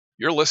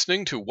You're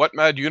listening to What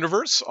Mad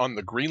Universe on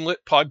the Greenlit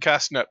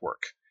Podcast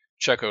Network.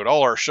 Check out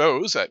all our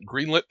shows at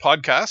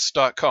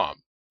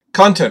greenlitpodcasts.com.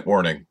 Content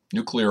warning: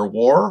 nuclear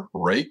war,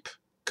 rape,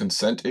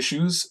 consent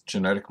issues,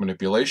 genetic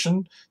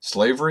manipulation,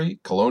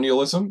 slavery,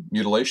 colonialism,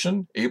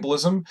 mutilation,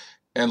 ableism,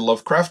 and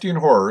Lovecraftian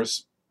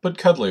horrors, but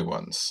cuddly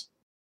ones.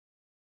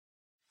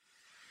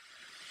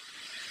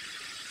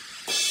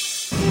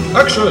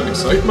 Action,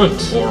 excitement,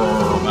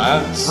 horror,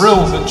 romance,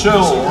 thrills and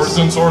chills, swords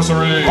and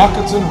sorcery,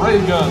 rockets and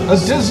ray guns,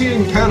 a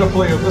dizzying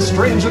panoply of the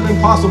strange and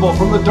impossible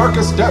from the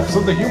darkest depths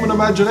of the human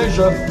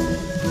imagination.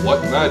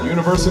 What mad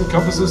universe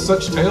encompasses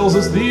such tales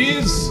as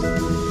these?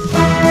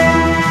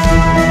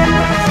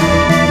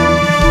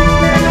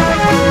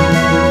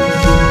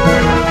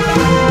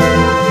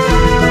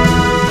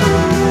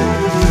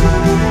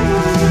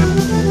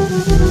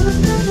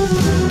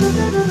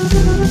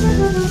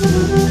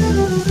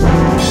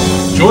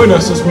 Join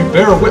us as we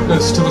bear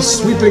witness to the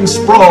sweeping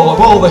sprawl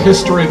of all the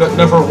history that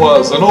never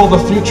was and all the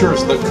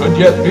futures that could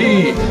yet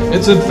be.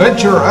 It's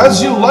adventure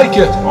as you like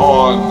it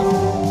on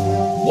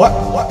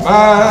What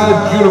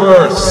Mad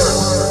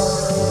Universe?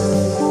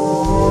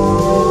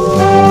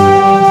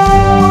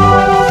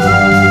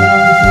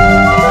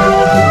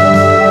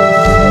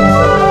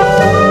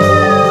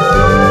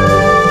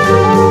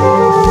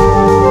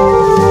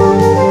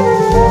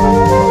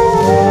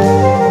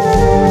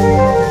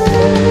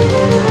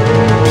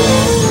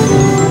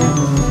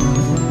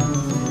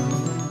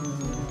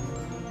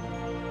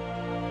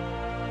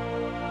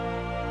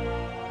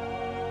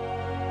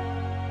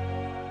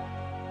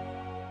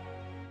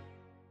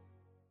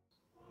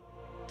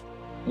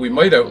 We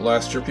might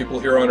outlast your people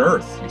here on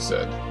Earth, he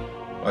said.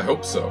 I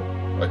hope so,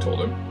 I told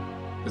him.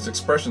 His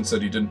expression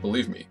said he didn't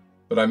believe me,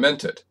 but I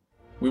meant it.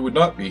 We would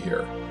not be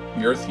here.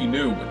 The Earth he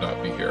knew would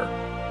not be here,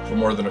 for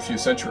more than a few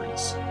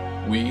centuries.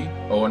 We,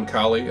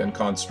 Oankali and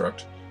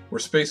Construct, were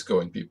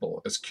space-going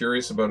people, as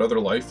curious about other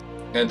life,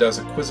 and as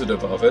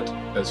acquisitive of it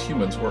as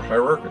humans were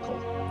hierarchical.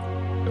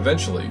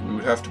 Eventually, we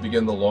would have to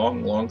begin the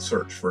long, long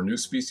search for new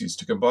species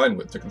to combine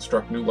with to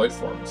construct new life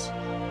forms.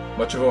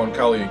 Much of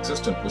Oankali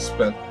existence was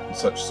spent in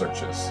such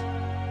searches.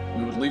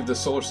 We would leave this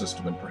solar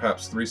system in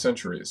perhaps 3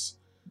 centuries.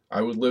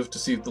 I would live to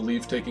see the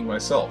leave-taking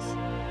myself,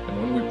 and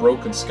when we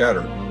broke and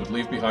scattered, we would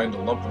leave behind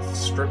a lump of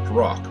stripped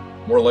rock,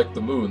 more like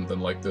the moon than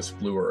like this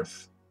blue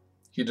Earth.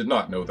 He did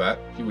not know that.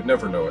 He would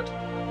never know it.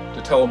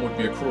 To tell him would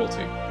be a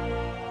cruelty.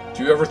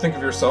 Do you ever think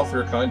of yourself or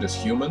your kind as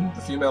human?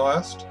 The female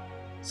asked.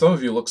 Some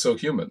of you look so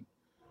human.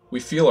 We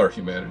feel our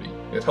humanity.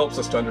 It helps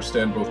us to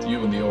understand both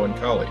you and the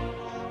Oankali.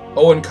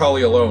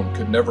 Oankali alone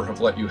could never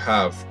have let you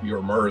have your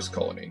Mars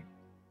colony.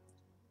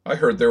 I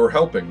heard they were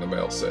helping, the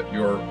male said.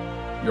 Your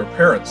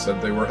parents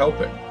said they were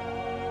helping.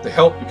 They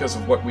help because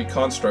of what we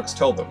constructs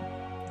tell them,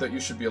 that you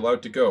should be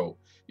allowed to go,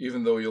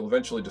 even though you'll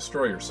eventually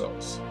destroy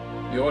yourselves.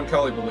 The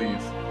Oankali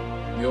believe,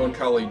 the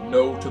Oankali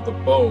know to the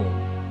bone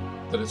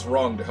that it's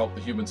wrong to help the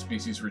human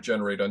species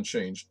regenerate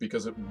unchanged,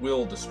 because it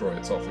will destroy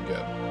itself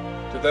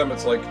again. To them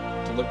it's like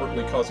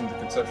deliberately causing the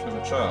conception of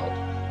a child,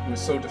 who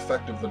is so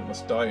defective that it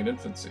must die in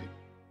infancy.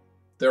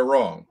 They're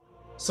wrong.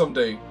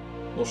 Someday,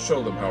 we'll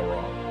show them how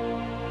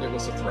wrong. It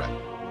was a threat.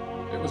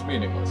 It was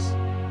meaningless,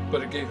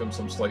 but it gave him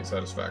some slight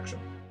satisfaction.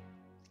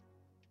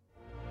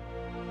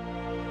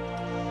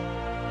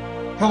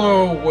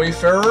 Hello,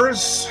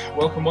 wayfarers.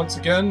 Welcome once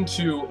again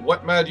to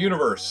What Mad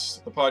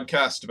Universe, the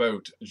podcast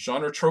about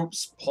genre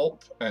tropes,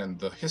 pulp, and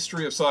the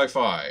history of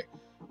sci-fi.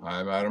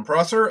 I'm Adam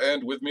Prosser,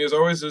 and with me as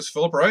always is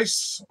Philip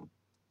Rice.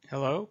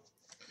 Hello.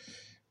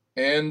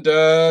 And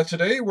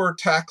today we're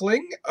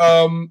tackling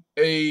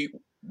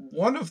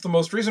one of the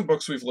most recent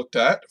books we've looked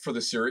at for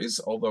the series,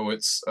 although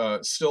it's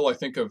still, I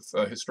think, of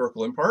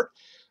historical import.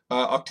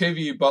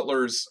 Octavia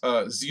Butler's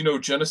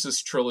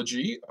Xenogenesis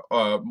trilogy,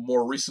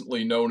 more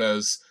recently known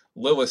as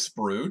Lilith's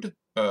Brood.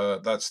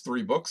 That's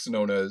 3 books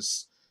known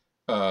as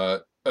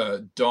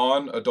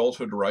Dawn,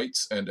 Adulthood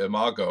Rites, and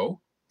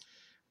Imago,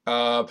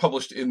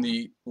 published in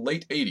the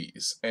late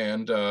 80s.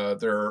 And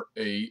they're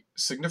a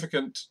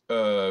significant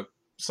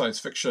science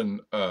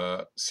fiction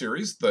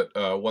series that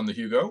won the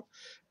Hugo,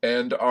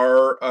 and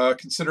are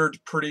considered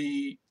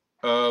pretty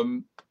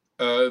one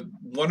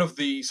of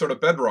the sort of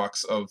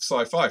bedrocks of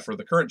sci-fi for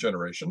the current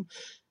generation,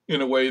 in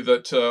a way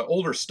that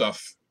older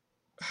stuff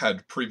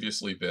had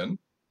previously been.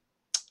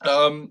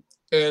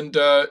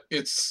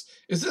 Is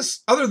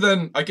this, other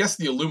than, I guess,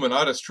 the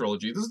Illuminatus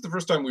trilogy, this is the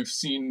first time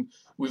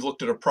we've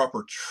looked at a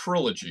proper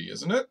trilogy,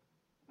 isn't it?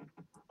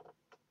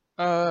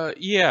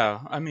 Yeah.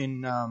 I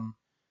mean,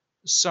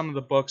 some of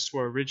the books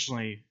were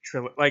originally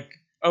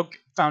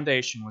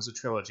Foundation was a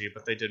trilogy,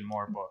 but they did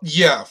more books.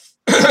 Yeah,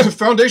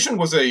 Foundation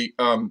was a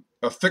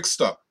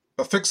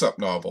fix-up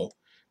novel,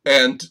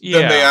 and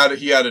then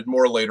he added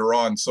more later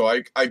on. So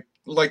I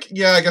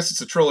guess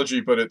it's a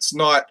trilogy, but it's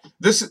not.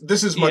 This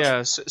is much.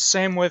 Yeah,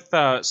 same with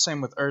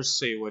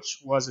Earthsea,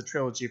 which was a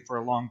trilogy for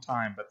a long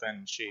time, but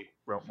then she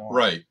wrote more.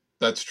 Right.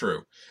 That's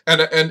true. And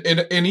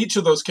in each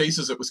of those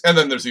cases it was, and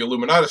then there's the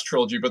Illuminatus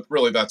trilogy, but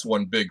really that's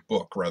one big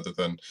book rather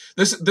than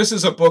this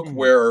is a book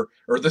where,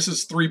 or this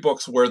is 3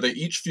 books where they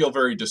each feel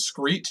very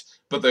discrete,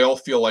 but they all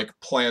feel like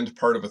planned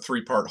part of a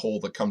 3-part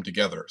whole that come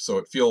together. So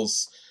it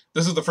feels,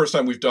 this is the first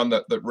time we've done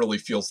that really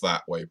feels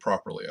that way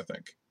properly, I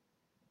think.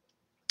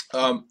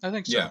 I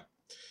think so. Yeah.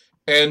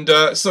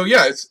 And so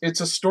yeah,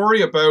 it's a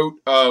story about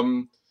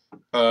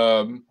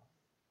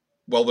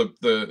well,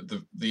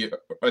 the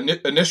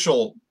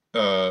initial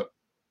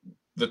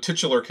the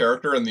titular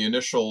character and the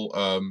initial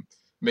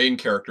main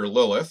character,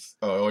 Lilith,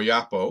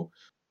 Oyapo.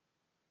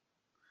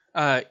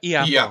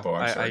 Iapo.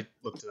 I'm sorry. I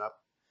looked it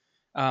up.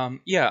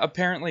 Yeah,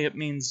 apparently it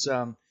means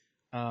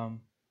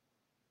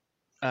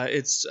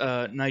its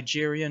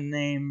Nigerian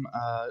name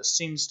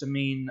seems to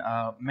mean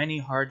many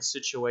hard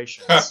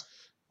situations,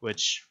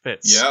 which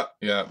fits.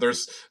 Yeah.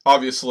 There's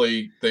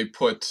obviously they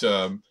put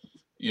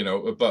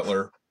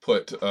Butler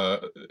put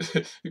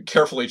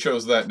carefully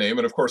chose that name,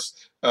 and of course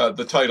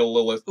the title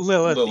Lilith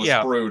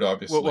yeah. Brood,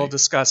 obviously We'll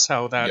discuss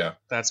how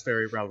that's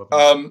very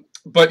relevant.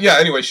 But yeah,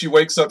 anyway, she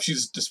wakes up.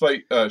 She's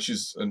despite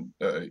she's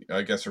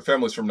I guess her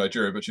family's from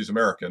Nigeria, but she's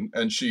American,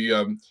 and she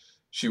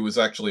was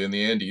actually in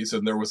the Andes,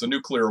 and there was a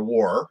nuclear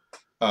war.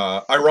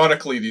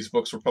 Ironically, these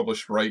books were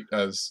published right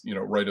as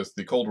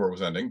the Cold War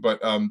was ending.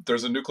 But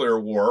there's a nuclear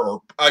war,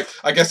 or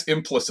I guess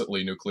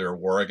implicitly nuclear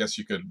war. I guess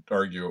you could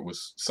argue it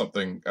was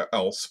something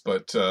else,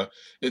 but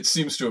it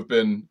seems to have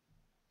been,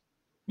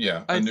 a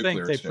nuclear think they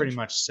exchange. pretty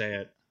much say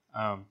it.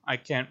 I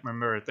can't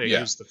remember if they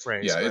use the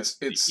phrase. Yeah,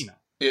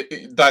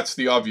 but, that's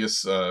the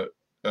obvious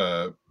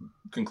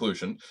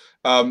conclusion.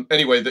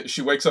 Anyway,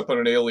 she wakes up on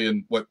an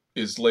alien, what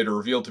is later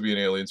revealed to be an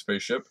alien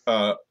spaceship,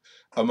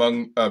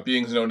 among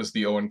beings known as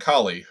the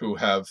Oankali, who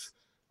have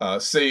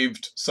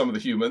saved some of the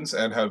humans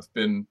and have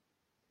been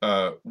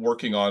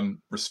working on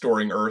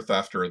restoring Earth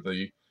after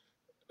the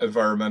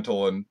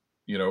environmental and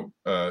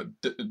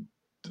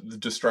the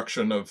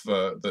destruction of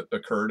that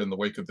occurred in the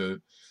wake of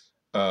the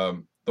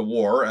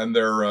war. And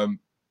they're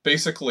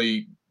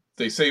basically,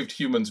 they saved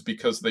humans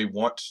because they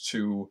want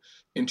to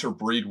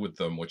interbreed with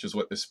them, which is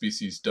what this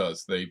species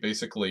does. They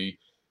basically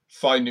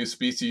find new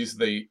species.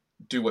 They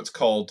do what's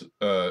called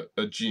a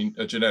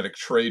genetic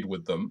trade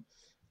with them,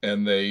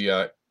 and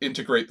they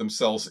integrate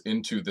themselves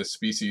into this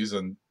species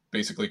and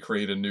basically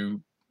create a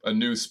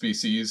new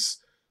species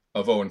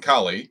of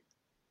Oankali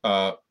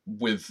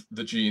with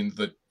the gene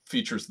that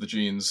features the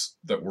genes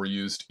that were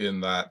used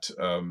in that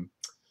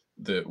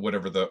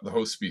the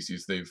host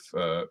species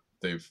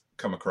they've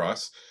come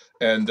across,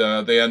 and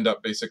they end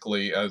up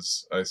basically,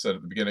 as I said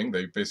at the beginning,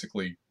 they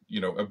basically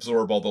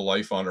absorb all the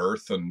life on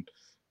Earth and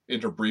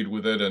interbreed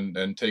with it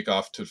and take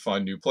off to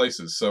find new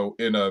places. So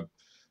in a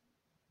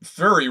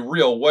very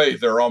real way,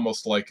 they're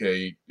almost like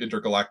a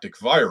intergalactic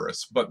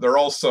virus, but they're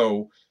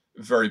also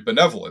very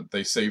benevolent.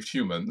 They saved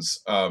humans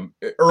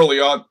early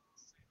on.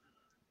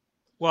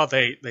 Well,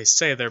 they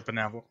say they're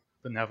benevolent.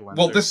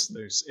 Well,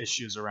 there's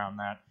issues around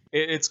that.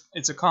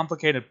 It's a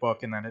complicated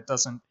book, and then it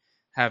doesn't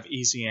have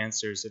easy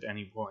answers at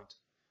any point.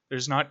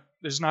 There's not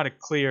a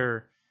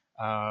clear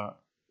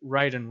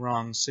right and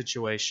wrong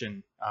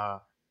situation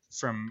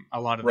from a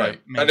lot of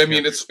right. The and I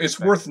mean, it's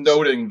worth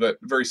noting that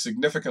very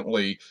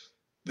significantly,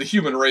 the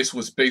human race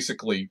was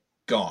basically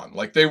gone.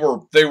 Like they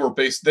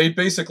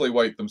basically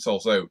wiped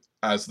themselves out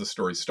as the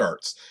story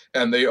starts,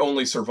 and they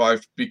only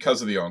survived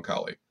because of the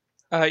Oankali.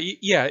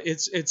 Yeah,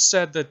 it's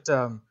said that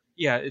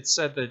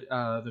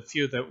the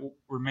few that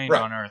remained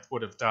on Earth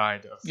would have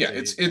died.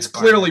 It's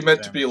clearly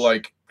meant to be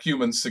like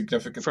humans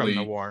significantly from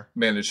the war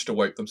managed to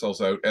wipe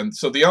themselves out, and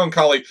so the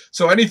Oankali.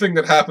 So anything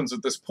that happens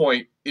at this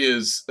point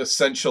is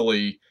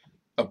essentially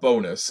a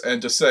bonus,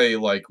 and to say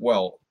like,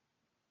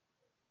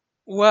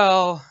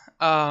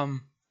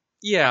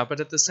 yeah, but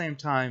at the same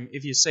time,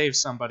 if you save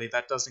somebody,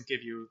 that doesn't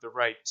give you the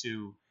right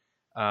to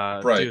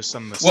do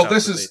some of the stuff. Well,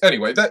 this is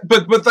anyway.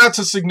 But that's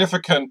a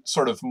significant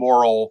sort of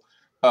moral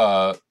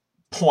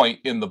point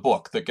in the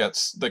book that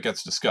gets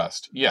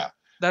discussed. Yeah,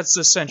 that's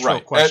the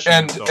central question.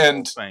 And of the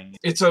whole thing.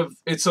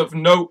 It's of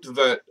note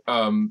that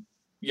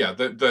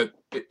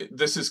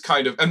this is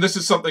kind of, and this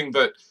is something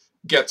that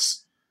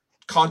gets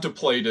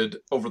contemplated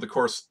over the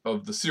course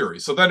of the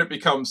series. So then it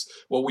becomes,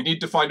 well, we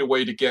need to find a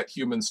way to get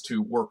humans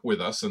to work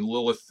with us, and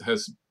Lilith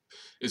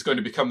is going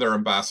to become their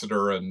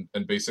ambassador and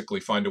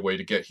basically find a way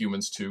to get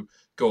humans to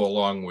go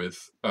along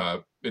with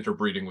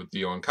interbreeding with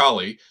the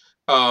Oankali.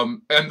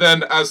 And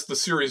then as the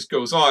series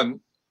goes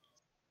on,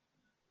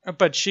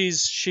 but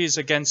she's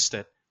against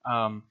it,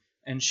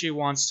 and she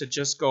wants to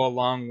just go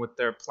along with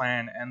their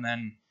plan and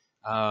then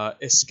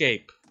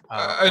escape.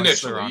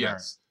 Initially,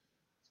 yes.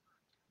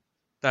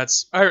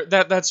 That's her.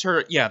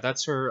 Yeah,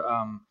 that's her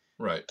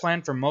right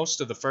plan for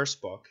most of the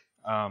first book,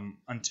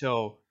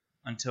 until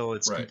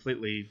it's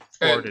completely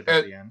thwarted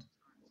at the end,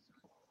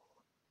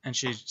 and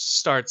she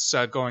starts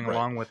going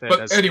along with it.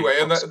 But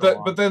anyway,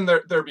 but then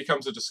there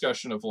becomes a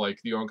discussion of like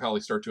the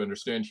Oankali start to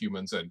understand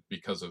humans, and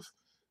because of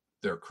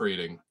their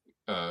creating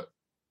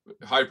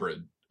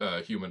hybrid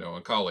human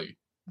Oankali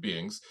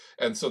beings,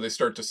 and so they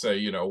start to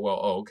say,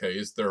 okay,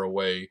 is there a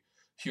way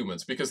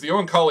humans, because the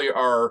Oankali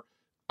are,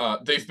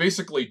 they've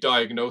basically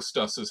diagnosed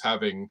us as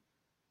having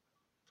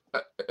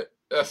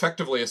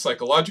effectively a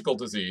psychological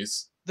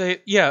disease. They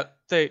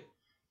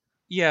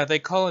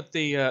call it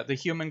the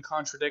human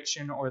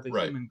contradiction or the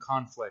human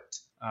conflict,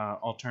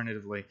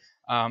 alternatively.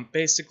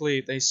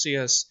 Basically, they see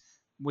us,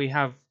 we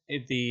have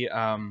the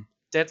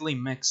deadly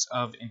mix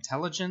of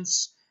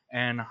intelligence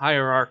and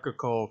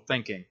hierarchical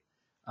thinking,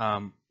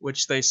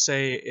 which they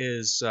say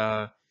is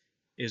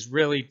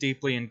really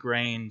deeply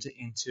ingrained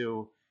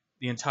into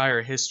the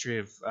entire history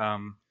of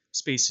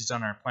species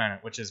on our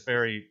planet, which is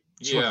very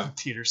Jordan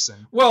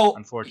Peterson,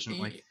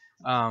 unfortunately.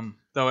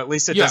 Though at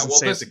least it doesn't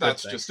say it's a good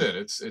that's thing. just it.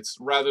 It's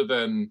rather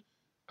than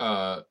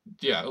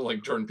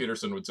like Jordan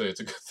Peterson would say,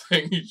 it's a good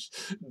thing.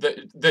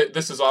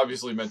 This is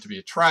obviously meant to be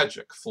a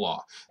tragic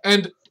flaw,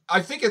 and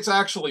I think it's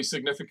actually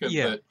significant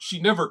that she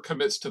never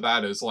commits to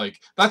that as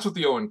like, that's what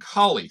the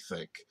Oankali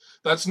think.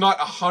 That's not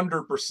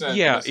 100%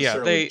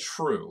 necessarily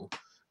true.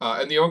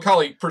 And the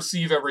Oankali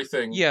perceive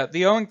everything. Yeah,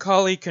 the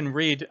Oankali can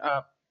read.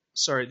 The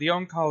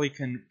Oankali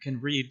can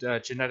read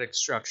genetic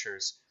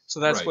structures, so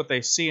that's what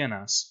they see in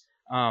us.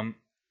 And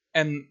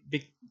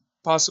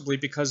possibly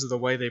because of the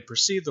way they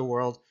perceive the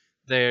world,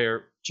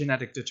 they're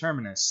genetic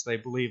determinists. They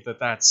believe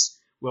that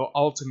will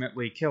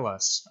ultimately kill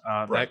us.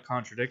 That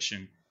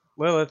contradiction.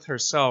 Lilith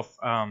herself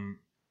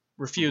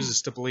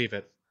refuses to believe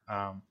it.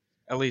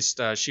 At least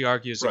she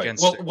argues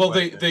against it. Well,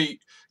 that's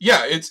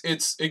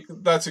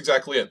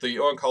exactly it. The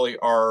Oankali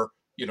are,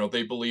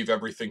 they believe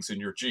everything's in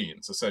your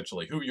genes.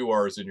 Essentially, who you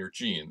are is in your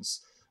genes.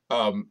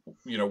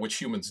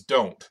 Which humans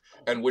don't,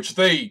 and which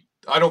I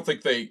don't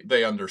think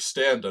they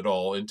understand at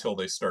all until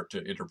they start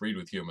to interbreed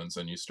with humans,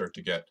 and you start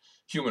to get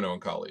human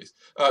Oankalis.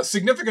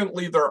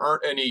 Significantly, there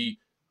aren't any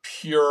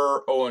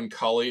pure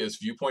Oankali as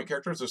viewpoint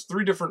characters.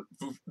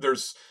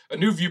 There's a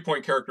new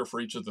viewpoint character for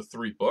each of the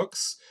 3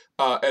 books,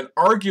 and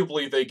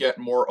arguably they get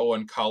more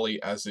Oankali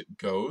as it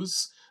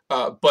goes,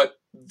 but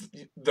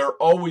they're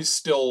always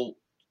still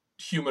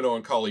human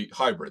Oankali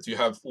hybrids. You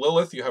have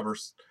Lilith, you have her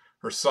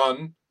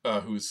son,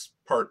 who's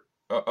part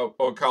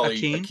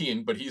Oankali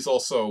Akin, but he's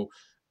also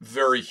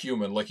very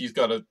human. Like, he's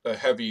got a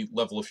heavy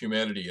level of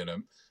humanity in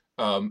him.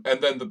 And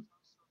then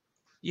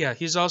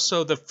he's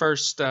also the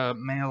first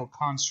male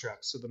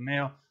construct. So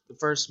the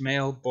first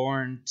male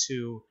born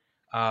to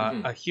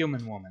a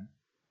human woman.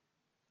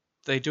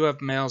 They do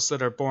have males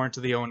that are born to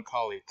the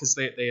Oankali because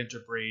they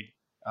interbreed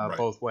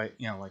both ways.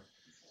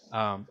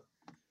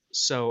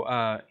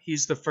 So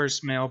he's the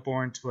first male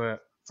born to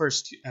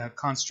first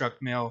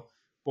construct male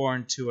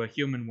born to a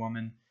human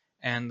woman,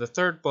 and the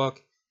 3rd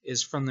book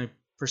is from the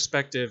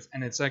perspective,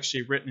 and it's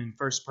actually written in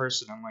first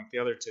person, unlike the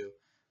other 2,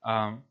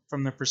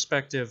 from the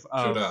perspective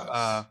of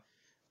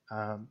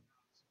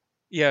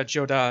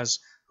Jodaz,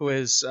 who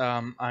is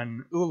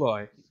an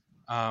Uloi,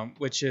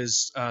 which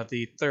is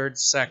the 3rd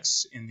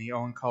sex in the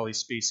Oankali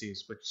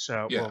species, which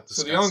we'll discuss.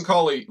 So the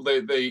Oankali,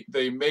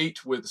 they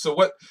mate with. So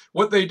what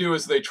they do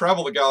is they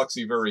travel the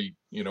galaxy very,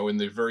 in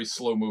the very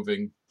slow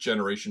moving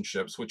generation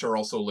ships, which are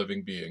also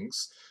living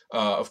beings.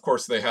 Of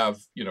course, they have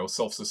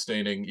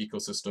self-sustaining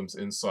ecosystems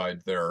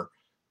inside their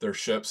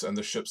ships, and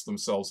the ships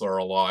themselves are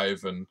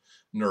alive and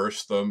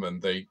nourish them,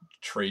 and they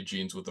trade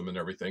genes with them and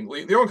everything.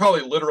 The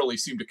Oankali literally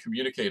seem to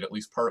communicate, at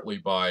least partly,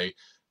 by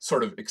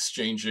sort of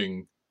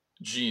exchanging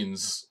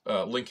genes,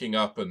 linking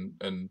up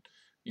and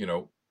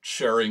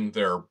sharing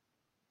their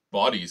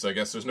bodies, I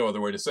guess there's no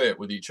other way to say it,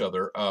 with each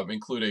other,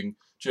 including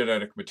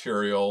genetic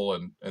material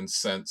and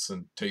scents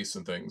and tastes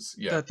and things.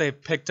 That they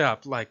picked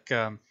up, like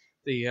the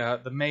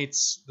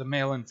mates, the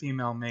male and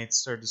female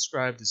mates, are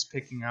described as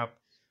picking up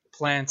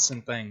plants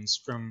and things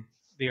from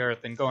the earth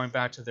and going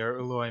back to their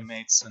Uloi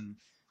mates and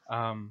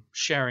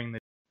sharing the.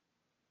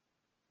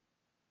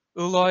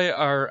 Uloi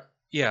are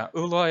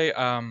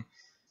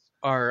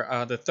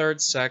the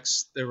 3rd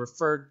sex. They're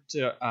referred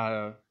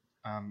to.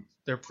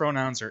 Their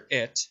pronouns are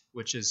it,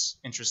 which is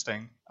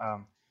interesting.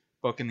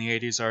 Book in the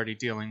 80s already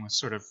dealing with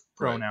sort of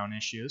pronoun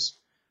issues.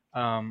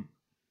 And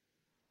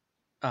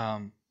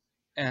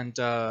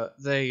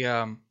they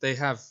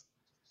have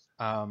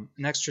an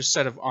extra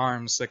set of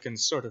arms that can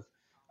sort of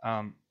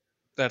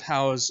that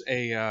house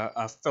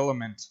a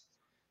filament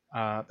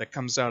that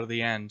comes out of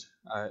the end.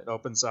 It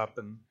opens up,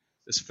 and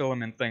this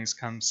filament things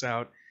comes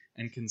out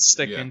and can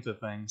stick into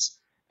things.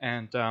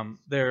 And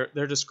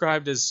they're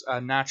described as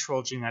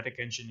natural genetic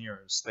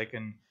engineers. They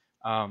can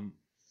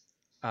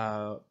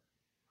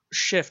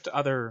shift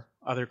other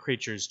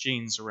creatures'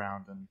 genes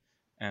around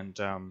and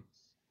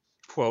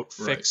quote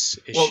fix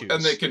issues. Well,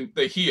 and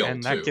they heal,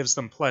 and that gives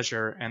them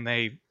pleasure. And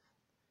they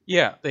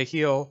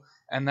heal,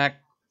 and that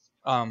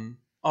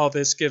all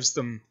this gives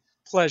them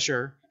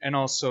pleasure, and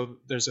also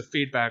there's a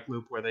feedback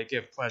loop where they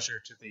give pleasure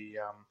to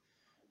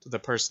the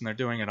person they're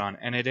doing it on,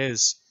 and it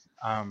is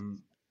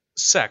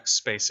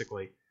sex,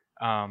 basically.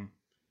 At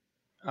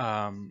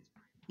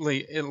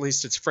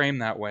least it's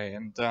framed that way,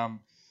 and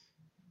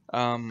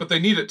but they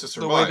need it to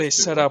survive. The way they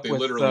set up they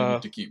with, literally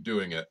need to keep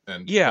doing it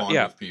and bond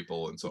with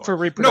people and so on. For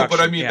reproduction. No, but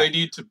I mean they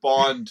need to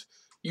bond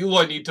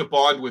Ooloi need to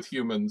bond with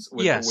humans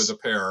with Yes. a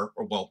pair,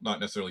 or well, not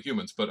necessarily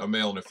humans, but a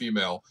male and a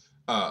female.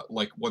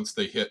 Like once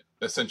they hit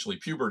essentially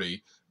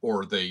puberty,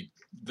 or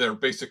they're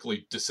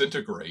basically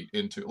disintegrate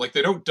into, like,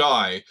 they don't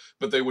die,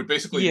 but they would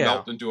basically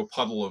melt into a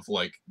puddle of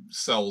like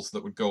cells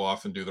that would go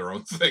off and do their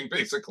own thing,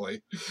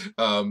 basically,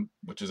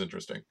 which is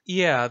interesting.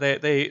 Yeah,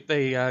 they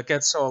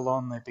get so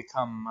alone they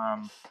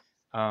become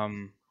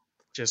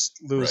just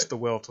lose the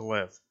will to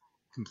live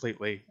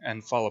completely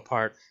and fall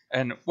apart.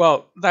 And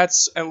well,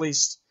 that's at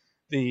least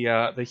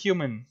the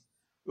human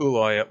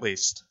Ooloi at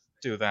least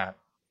do that,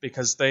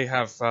 because they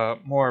have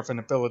more of an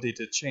ability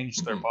to change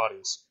their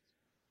bodies,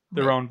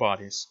 their own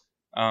bodies,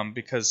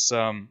 because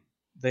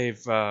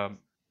they've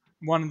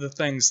one of the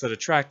things that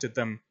attracted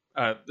them,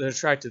 that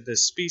attracted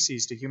this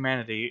species to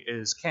humanity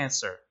is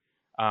cancer,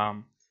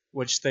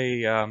 which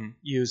they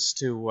use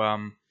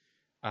to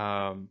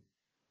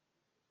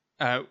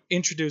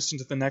introduce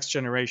into the next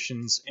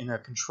generations in a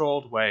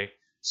controlled way.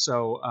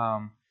 So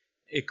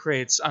it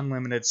creates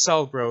unlimited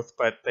cell growth,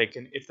 but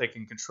if they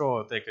can control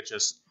it, they could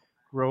just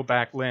grow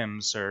back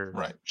limbs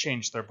or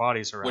change their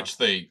bodies around, which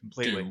they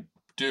completely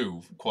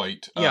do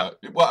quite. Well,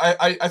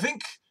 I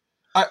think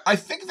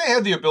they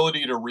had the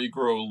ability to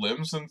regrow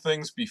limbs and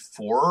things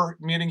before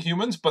meeting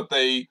humans, but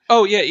they.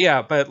 Oh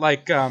yeah, but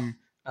like they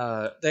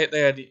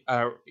had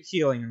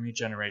healing and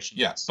regeneration.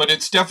 Yes, but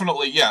it's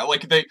definitely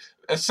like they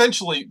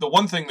essentially, the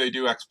one thing they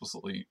do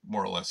explicitly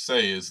more or less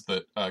say is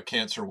that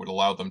cancer would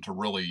allow them to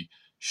really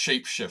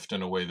shapeshift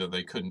in a way that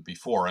they couldn't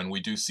before, and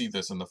we do see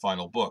this in the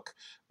final book.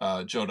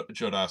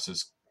 Jodas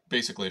is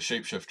basically a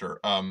shapeshifter.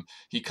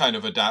 He kind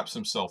of adapts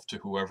himself to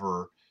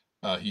whoever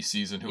he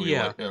sees and who he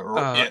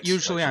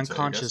usually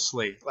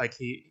unconsciously, like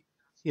he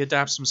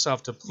adapts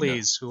himself to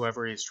please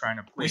whoever he's trying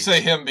to please. We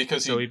say him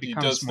because he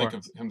does think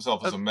of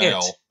himself as a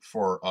male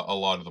for a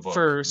lot of the book.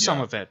 For some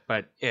of it,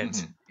 but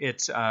it's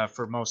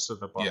for most of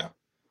the book.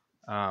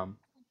 I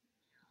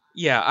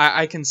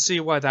can see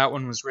why that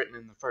one was written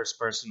in the first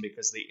person,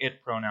 because the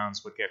it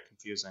pronouns would get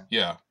confusing.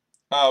 Yeah.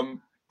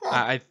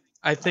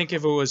 I think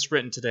if it was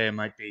written today, it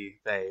might be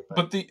they.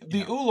 But the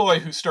Ooloi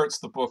who starts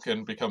the book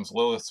and becomes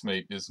Lilith's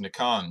mate is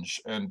Nikanj,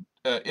 and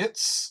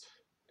it's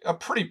a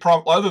pretty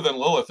other than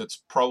Lilith,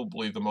 it's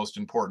probably the most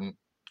important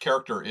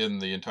character in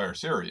the entire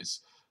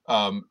series.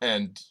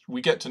 And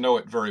we get to know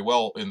it very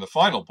well in the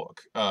final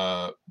book,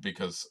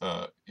 because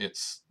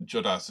it's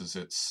Jodas is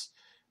its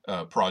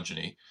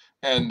progeny.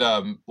 And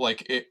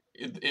like it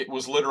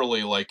was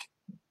literally like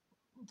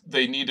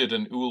they needed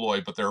an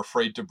Ooloi, but they're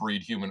afraid to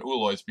breed human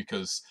Oolois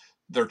because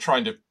they're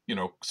trying to,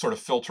 sort of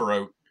filter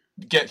out,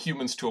 get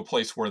humans to a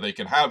place where they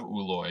can have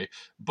Ooloi.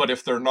 But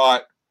if they're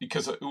not,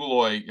 because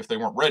Ooloi, if they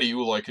weren't ready,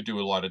 Ooloi could do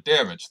a lot of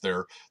damage.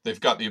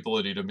 They've got the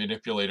ability to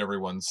manipulate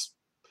everyone's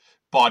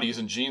bodies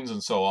and genes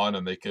and so on,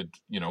 and they could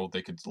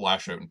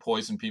lash out and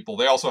poison people.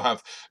 They also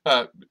have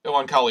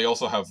Oankali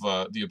also have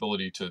the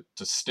ability to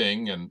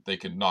sting, and they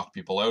can knock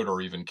people out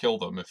or even kill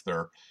them if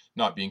they're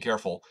not being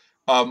careful.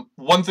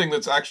 One thing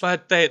that's actually,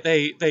 but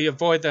they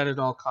avoid that at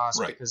all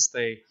costs, because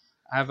they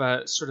have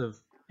a sort of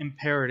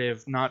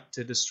imperative not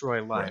to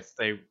destroy life.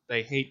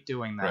 They hate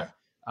doing that,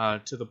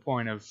 to the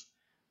point of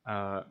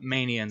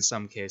mania in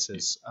some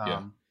cases.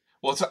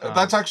 Well,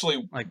 that's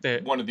actually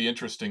one of the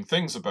interesting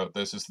things about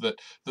this, is that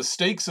the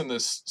stakes in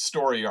this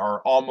story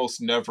are almost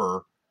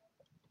never,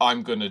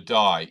 I'm going to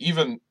die.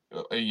 Even,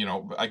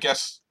 I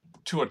guess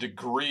to a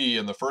degree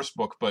in the first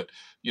book, but,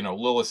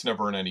 Lilith's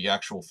never in any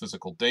actual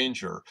physical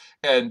danger.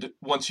 And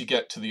once you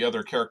get to the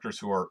other characters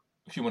who are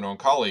human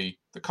Oankali,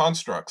 the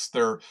constructs,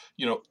 they're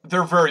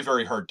very,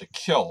 very hard to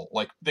kill.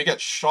 Like, they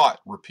get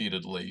shot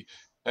repeatedly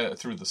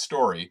through the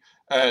story,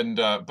 and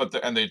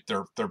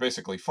they're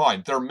basically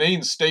fine. Their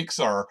main stakes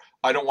are,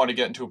 I don't want to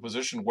get into a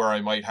position where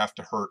I might have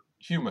to hurt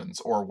humans,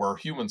 or where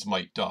humans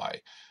might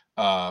die,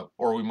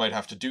 or we might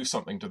have to do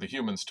something to the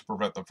humans to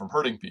prevent them from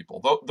hurting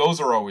people. Those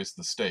are always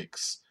the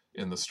stakes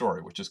in the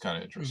story, which is kind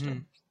of interesting. Mm-hmm.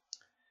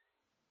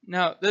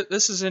 Now,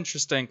 this is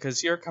interesting,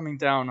 because you're coming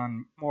down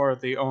on more of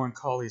the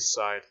Oankali's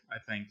side, I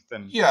think,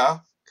 than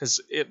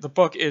because the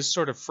book is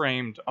sort of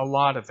framed, a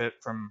lot of it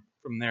from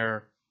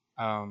their,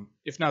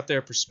 if not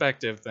their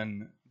perspective,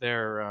 then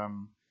their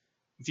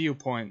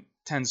viewpoint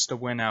tends to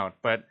win out.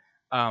 But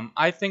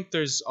I think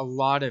there's a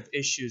lot of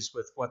issues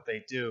with what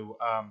they do.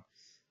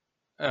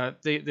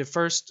 The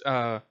first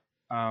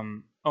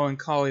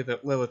Oankali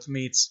that Lilith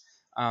meets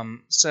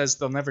says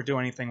they'll never do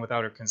anything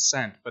without her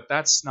consent, but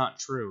that's not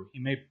true. He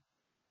may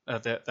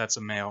that's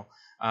a male.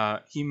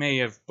 He may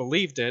have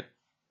believed it,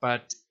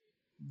 but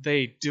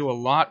they do a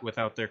lot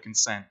without their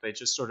consent. They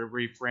just sort of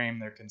reframe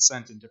their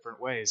consent in different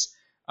ways.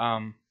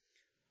 The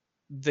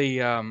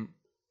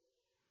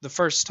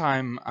first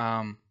time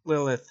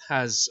Lilith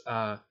has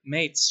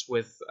mates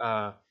with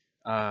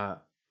Nikanj,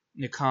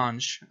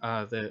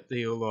 the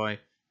Ooloi,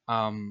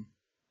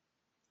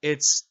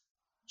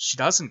 she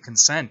doesn't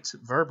consent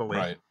verbally.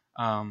 Right.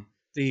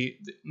 The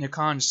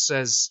Nikanj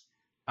says,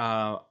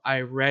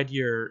 I read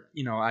your,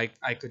 I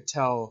could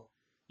tell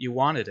you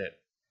wanted it,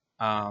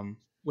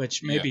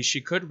 which maybe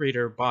she could read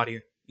her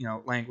body,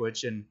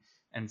 language, and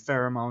and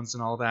pheromones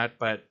and all that,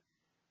 but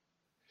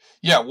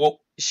yeah,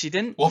 well, she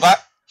didn't. Well, that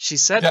she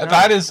said yeah, no.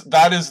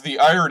 that is the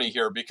irony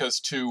here, because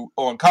to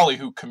Oankali,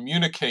 who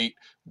communicate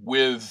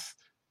with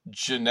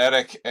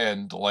genetic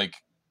and like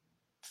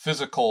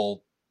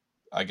physical,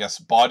 I guess,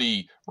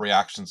 body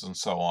reactions and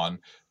so on,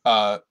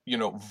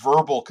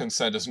 verbal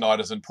consent is not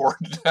as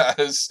important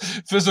as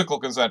physical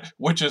consent,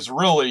 which is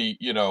really,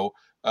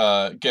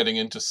 getting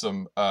into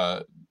some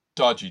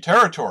dodgy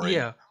territory.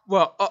 Yeah.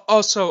 Well,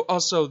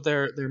 also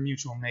their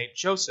mutual mate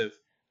Joseph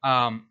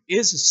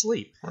is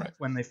asleep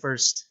when they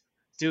first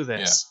do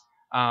this.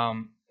 Yeah.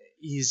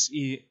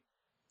 He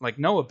like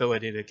no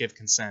ability to give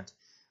consent.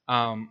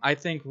 I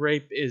think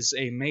rape is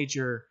a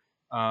major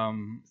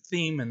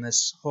theme in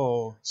this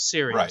whole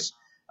series.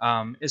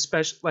 Right.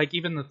 Especially like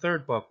even the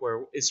third book,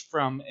 where it's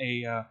from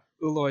a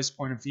Uloi's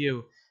point of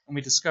view, and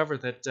we discover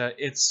that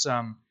it's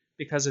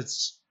because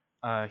it's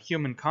a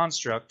human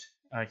construct,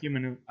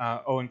 human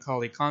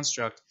Oankali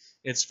construct.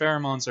 Its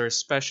pheromones are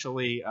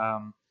especially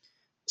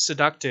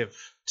seductive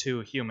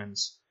to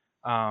humans,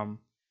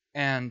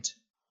 and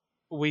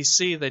we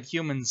see that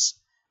humans.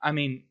 I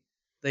mean,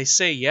 they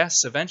say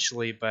yes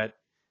eventually, but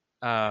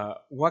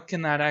what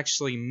can that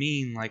actually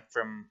mean? Like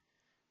from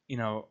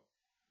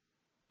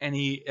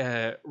any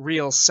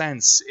real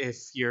sense if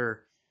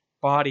your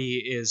body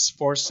is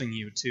forcing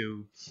you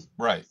to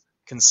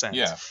consent.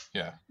 Yeah.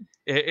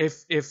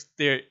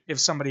 If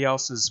somebody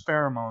else's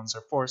pheromones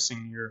are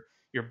forcing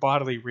your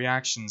bodily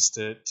reactions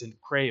to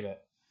crave it,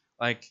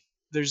 like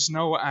there's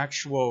no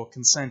actual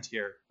consent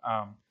here.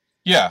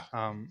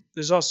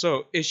 There's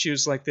also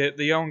issues like the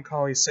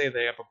Oankali say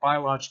they have a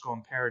biological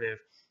imperative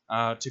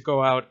to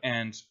go out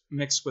and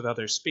mix with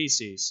other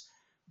species,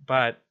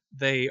 but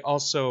they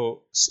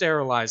also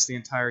sterilize the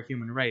entire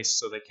human race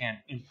so they can't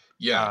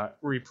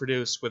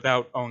reproduce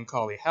without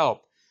Oankali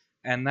help.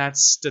 And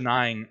that's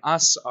denying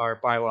us our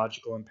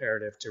biological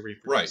imperative to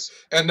reproduce.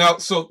 Right. And now,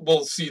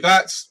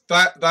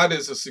 that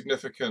is a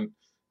significant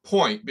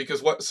point,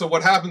 because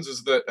what happens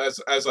is that,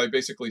 as I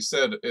basically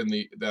said in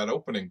that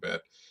opening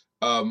bit,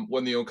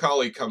 when the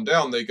Oankali come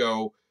down, they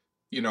go,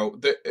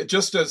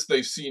 just as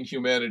they've seen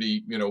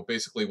humanity,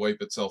 basically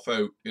wipe itself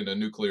out in a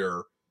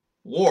nuclear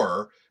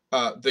war,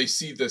 they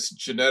see this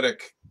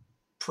genetic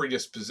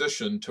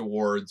predisposition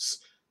towards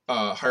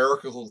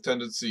hierarchical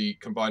tendency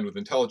combined with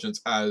intelligence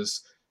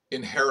as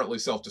inherently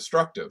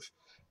self-destructive.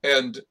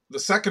 And the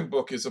second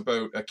book is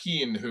about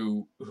Akin,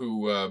 who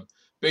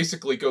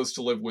basically goes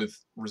to live with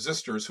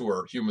resistors, who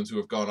are humans who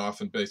have gone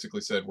off and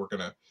basically said,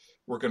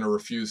 we're gonna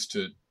refuse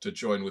to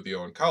join with the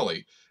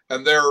Oankali,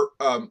 and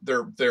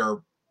they're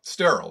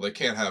sterile. They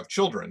can't have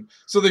children,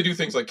 so they do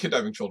things like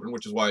kidnapping children,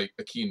 which is why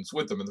Akin's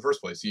with them in the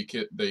first place. He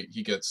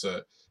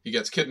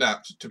gets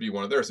kidnapped to be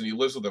one of theirs, and he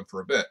lives with them for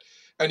a bit,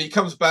 and he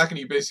comes back and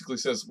he basically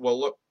says, well,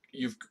 look,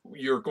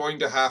 you're going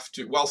to have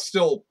to, while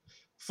still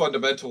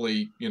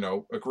fundamentally,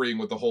 agreeing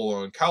with the whole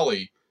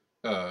Oankali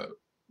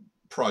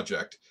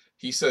project,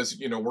 he says,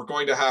 we're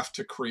going to have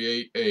to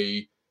create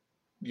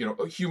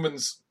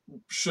humans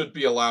should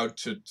be allowed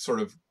to sort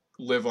of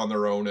live on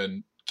their own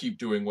and keep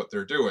doing what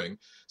they're doing.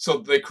 So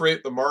they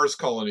create the Mars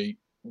colony,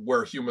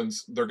 where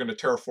they're going to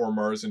terraform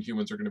Mars, and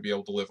humans are going to be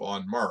able to live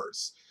on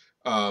Mars,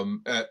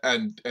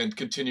 and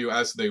continue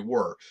as they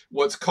were.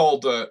 What's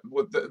called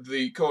what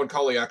the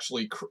Oankali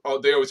actually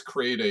they always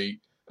create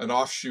an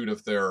offshoot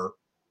of their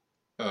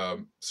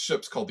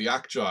ships called the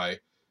Akjai,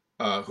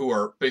 who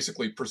are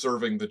basically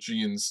preserving the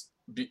genes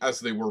as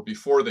they were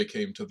before they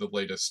came to the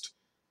latest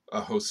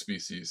host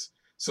species.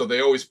 So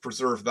they always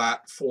preserve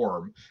that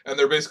form. And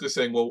they're basically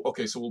saying, well,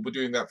 okay, so we'll be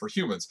doing that for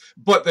humans.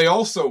 But they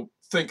also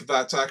think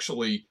that's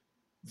actually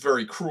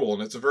very cruel,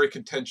 and it's a very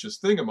contentious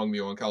thing among the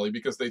Oankali,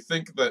 because they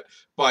think that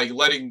by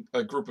letting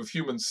a group of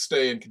humans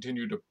stay and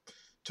continue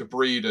to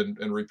breed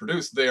and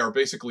reproduce, they are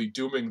basically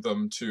dooming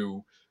them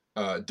to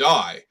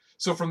die.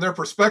 So from their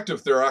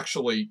perspective,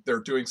 they're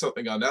doing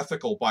something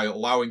unethical by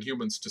allowing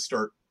humans to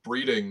start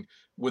breeding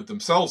with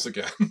themselves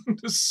again.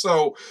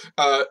 So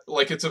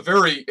it's a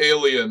very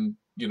alien,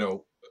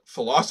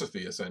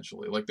 philosophy,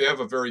 essentially. Like, they have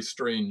a very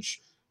strange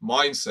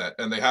mindset,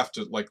 and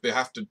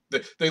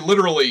they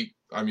literally,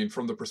 I mean,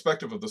 from the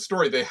perspective of the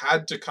story, they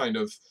had to kind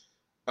of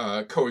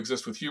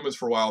coexist with humans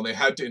for a while, and they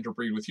had to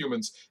interbreed with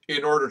humans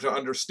in order to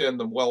understand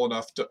them well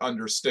enough to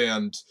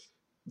understand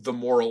the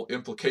moral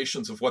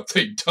implications of what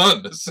they'd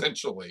done,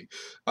 essentially.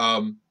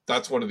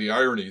 That's one of the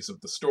ironies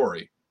of the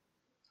story.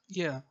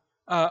 Yeah.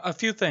 A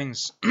few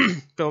things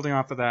building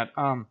off of that.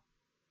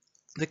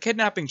 The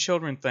kidnapping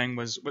children thing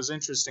was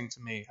interesting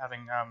to me,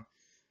 having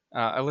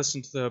I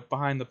listened to the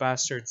Behind the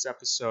Bastards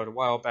episode a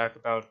while back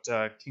about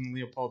King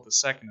Leopold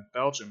II of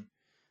Belgium,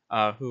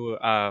 who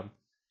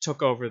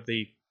took over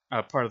the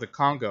part of the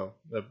Congo,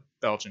 the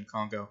Belgian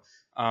Congo,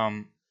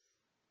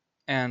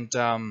 and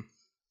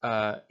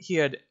he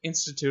had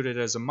instituted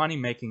as a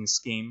money-making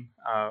scheme,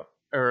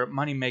 or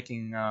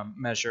money-making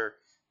measure,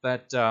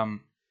 that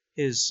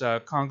his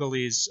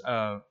Congolese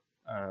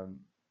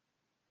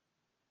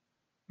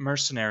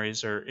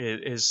mercenaries, or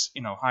his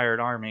hired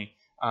army,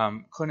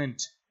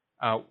 couldn't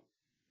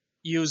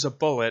use a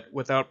bullet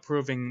without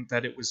proving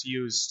that it was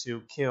used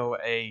to kill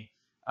a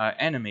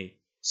enemy.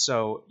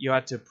 So you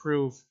had to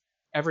prove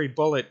every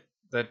bullet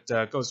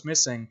that goes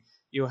missing.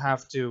 You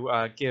have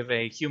to give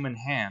a human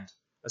hand,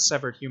 a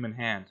severed human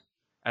hand,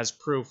 as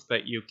proof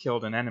that you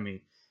killed an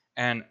enemy.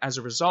 And as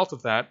a result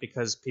of that,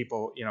 because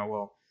people,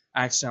 will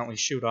accidentally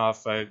shoot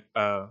off a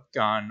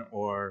gun,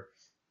 or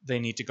they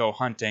need to go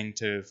hunting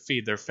to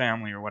feed their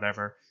family or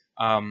whatever,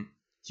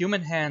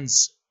 human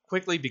hands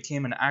quickly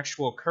became an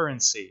actual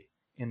currency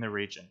in the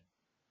region,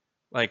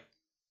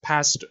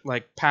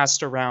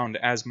 passed around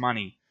as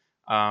money.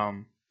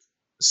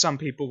 Some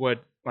people would,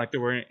 there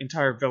were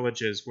entire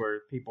villages where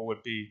people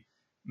would be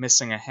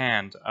missing a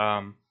hand.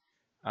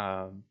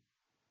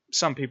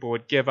 Some people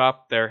would give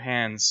up their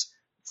hands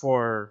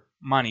for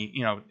money,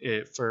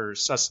 for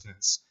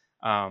sustenance.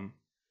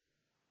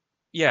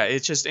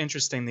 It's just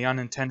interesting, the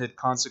unintended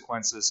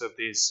consequences of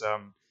these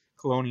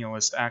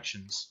colonialist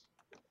actions.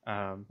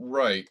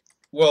 Right.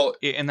 Well,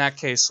 in that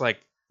case,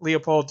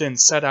 Leopold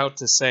didn't set out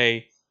to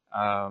say.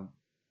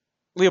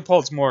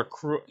 Leopold's more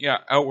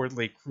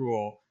outwardly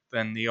cruel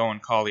than the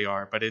Oankali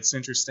are, but it's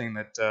interesting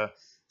that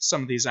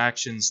some of these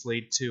actions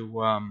lead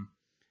to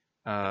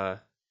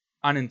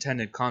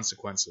unintended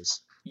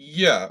consequences.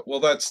 Yeah, well,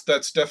 that's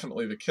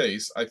definitely the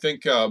case. I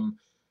think, it's.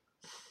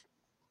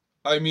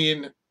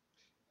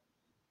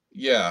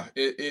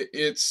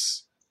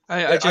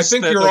 I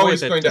think you're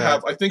always going to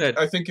have. I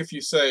think if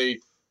you say,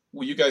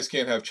 well, you guys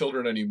can't have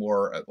children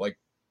anymore,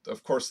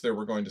 of course they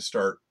were going to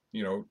start,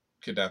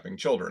 kidnapping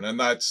children, and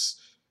that's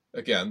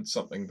again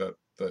something that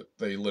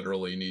they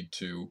literally need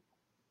to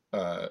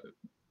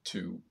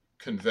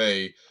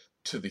convey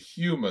to the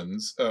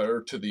humans,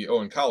 or to the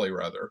Oankali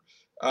rather.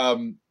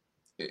 I'm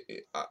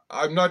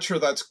not sure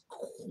that's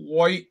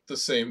quite the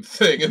same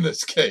thing in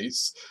this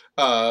case,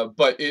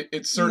 but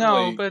it's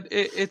certainly... No, but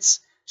it's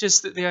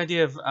just the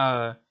idea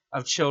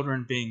of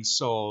children being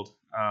sold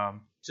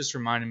just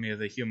reminded me of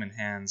the human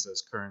hands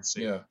as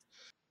currency. Yeah.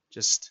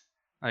 Just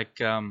that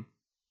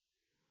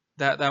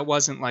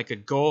wasn't a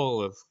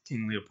goal of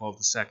King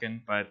Leopold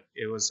II, but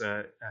it was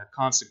a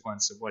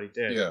consequence of what he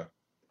did. Yeah.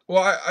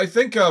 Well, I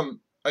think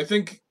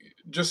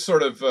just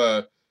sort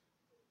of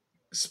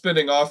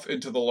spinning off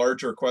into the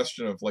larger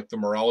question of the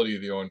morality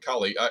of the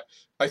Oankali,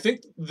 I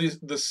think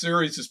the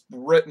series is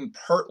written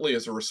partly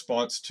as a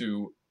response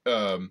to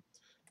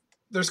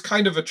there's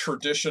kind of a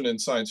tradition in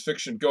science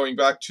fiction going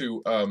back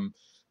to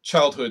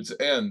Childhood's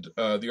End,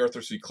 the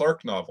Arthur C.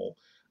 Clarke novel,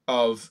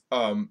 of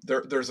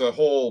there's a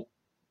whole,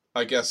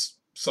 I guess,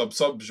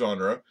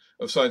 sub-genre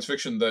of science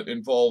fiction that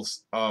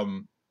involves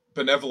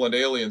benevolent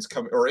aliens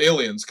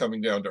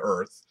coming down to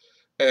Earth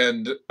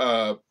and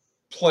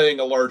playing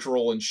a large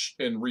role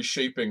in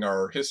reshaping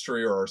our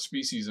history or our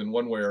species in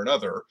one way or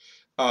another,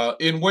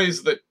 in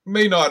ways that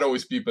may not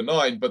always be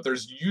benign, but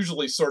there's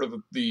usually sort of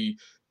the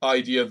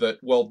idea that,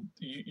 well,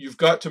 you've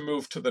got to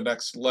move to the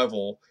next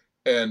level,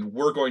 and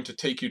we're going to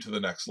take you to the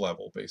next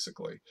level,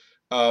 basically.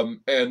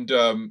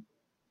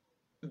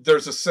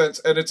 There's a sense,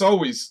 and it's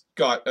always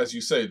got, as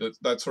you say,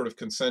 that sort of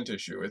consent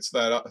issue. It's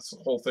that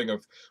whole thing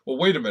of, well,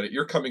 wait a minute,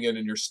 you're coming in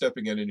and you're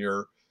stepping in and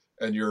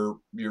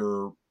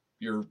you're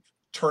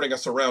turning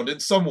us around in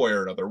some way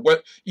or another.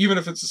 Even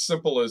if it's as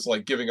simple as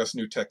giving us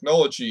new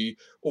technology,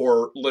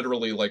 or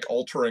literally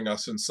altering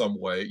us in some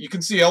way. You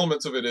can see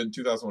elements of it in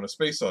 2001: A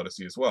Space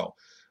Odyssey as well.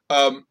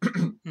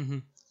 Mm-hmm.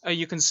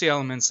 You can see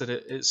elements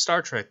at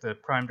Star Trek, the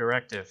Prime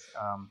Directive.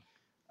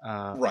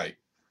 Right.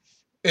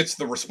 It's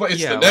the It's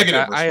the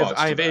negative response.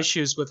 I have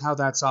issues with how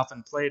that's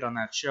often played on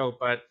that show,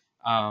 but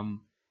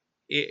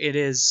it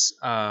is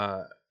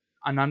an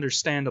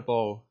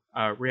understandable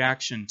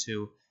reaction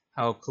to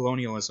how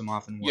colonialism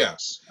often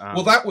works. Yeah.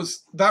 Well, that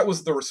was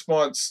the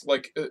response.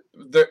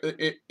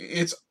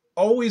 It's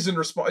always in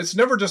response. It's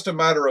never just a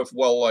matter of,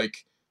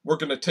 we're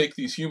going to take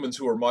these humans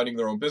who are minding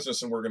their own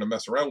business and we're going to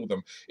mess around with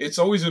them. It's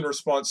always in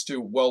response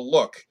to, well,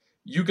 look,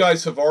 you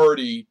guys have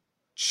already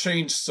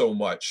changed so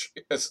much,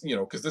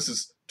 because this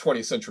is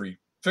 20th century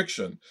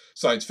fiction,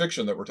 science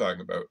fiction that we're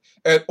talking about.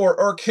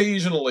 Or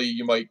occasionally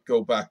you might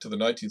go back to the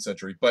 19th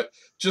century, but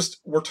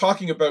just we're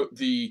talking about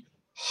the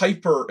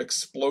hyper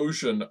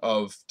explosion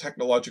of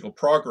technological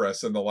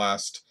progress in the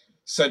last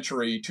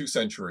century, 2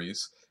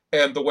 centuries,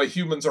 and the way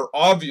humans are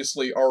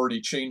obviously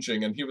already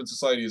changing, and human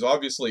society has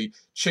obviously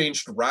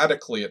changed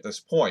radically at this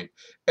point.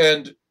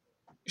 And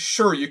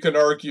sure, you can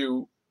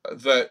argue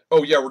that,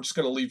 oh yeah, we're just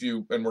going to leave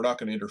you and we're not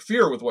going to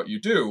interfere with what you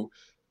do.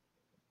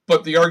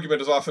 But the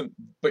argument is often,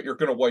 but you're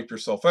going to wipe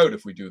yourself out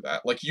if we do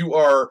that. You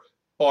are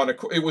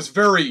it was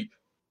very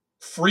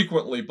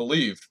frequently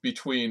believed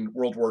between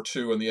World War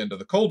II and the end of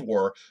the Cold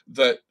War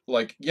that,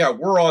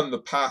 we're on the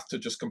path to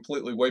just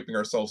completely wiping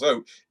ourselves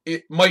out.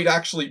 It might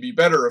actually be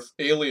better if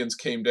aliens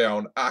came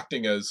down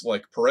acting as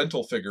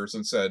parental figures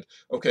and said,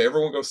 okay,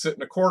 everyone go sit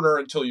in a corner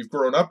until you've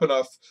grown up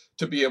enough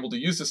to be able to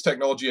use this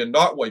technology and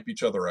not wipe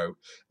each other out.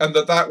 And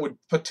that would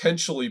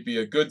potentially be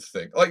a good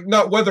thing.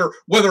 Not whether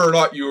or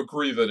not you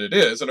agree that it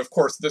is. And of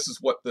course, this is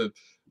what the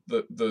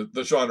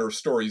the genre of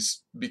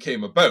stories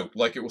became about.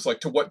 Like, it was like,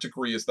 to what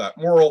degree is that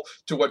moral?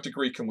 To what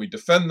degree can we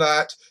defend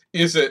that?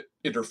 Is it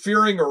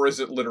interfering, or is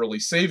it literally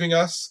saving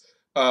us?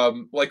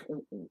 Having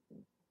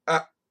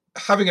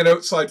an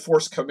outside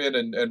force come in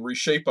and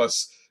reshape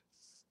us,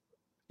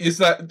 is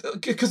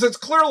that, because it's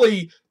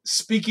clearly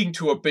speaking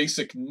to a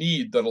basic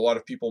need that a lot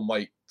of people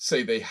might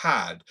say they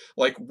had.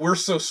 Like, we're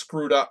so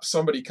screwed up,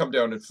 somebody come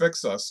down and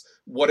fix us.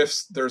 What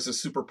if there's a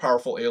super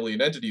powerful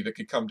alien entity that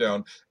could come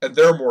down and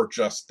they're more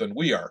just than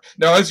we are?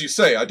 Now, as you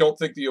say, I don't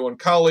think the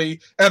Oankali,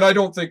 and I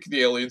don't think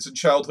the aliens in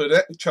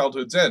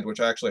Childhood's End, which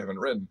I actually haven't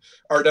read,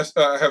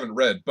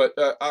 but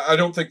I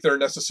don't think they're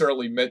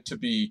necessarily meant to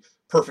be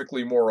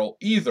perfectly moral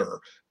either.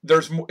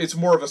 It's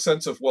more of a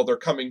sense of, well, they're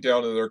coming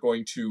down and they're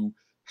going to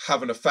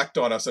have an effect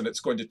on us, and it's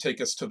going to take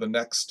us to the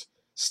next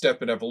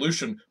step in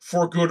evolution,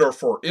 for good or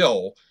for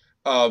ill,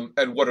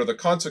 and what are the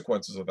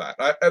consequences of that?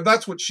 And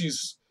that's what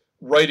she's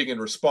writing in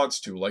response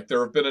to. Like,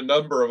 there have been a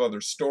number of other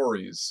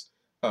stories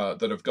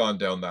that have gone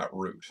down that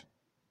route.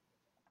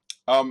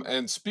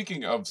 And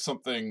speaking of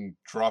something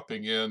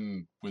dropping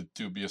in with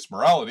dubious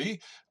morality,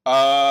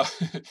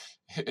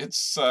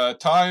 it's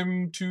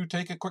time to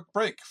take a quick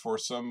break for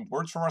some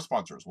words from our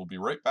sponsors. We'll be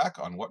right back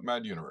on What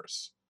Mad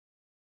Universe.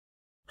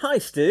 Hi,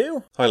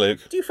 Stu. Hi,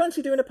 Luke. Do you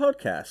fancy doing a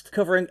podcast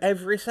covering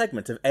every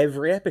segment of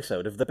every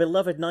episode of the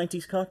beloved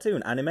 90s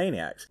cartoon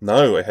Animaniacs?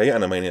 No, I hate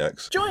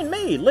Animaniacs. Join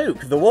me,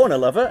 Luke, the Warner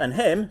lover, and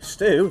him,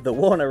 Stu, the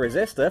Warner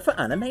resistor, for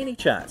Animani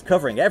Chat,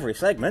 covering every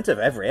segment of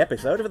every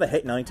episode of the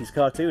hit 90s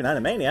cartoon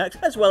Animaniacs,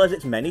 as well as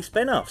its many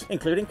spin-offs,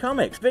 including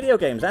comics, video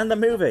games, and the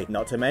movie,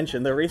 not to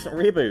mention the recent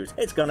reboot.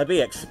 It's gonna be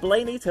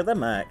explainy to the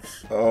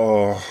max.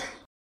 Oh...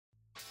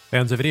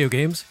 Fans of video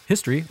games,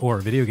 history, or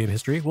video game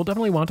history will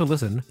definitely want to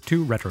listen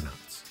to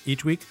Retronauts.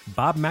 Each week,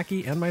 Bob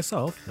Mackey and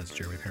myself, that's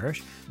Jeremy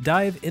Parrish,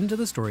 dive into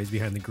the stories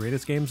behind the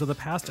greatest games of the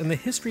past and the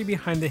history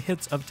behind the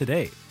hits of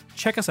today.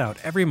 Check us out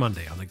every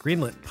Monday on the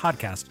Greenlit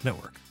Podcast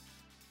Network.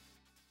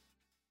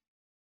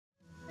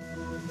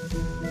 Another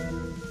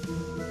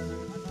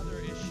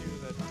issue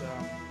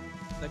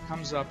that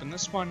comes up, and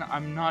this one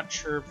I'm not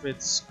sure if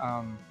it's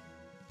an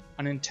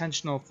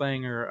intentional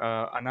thing or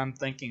an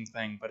unthinking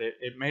thing, but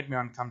it made me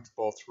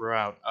uncomfortable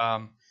throughout.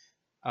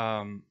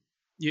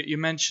 You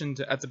mentioned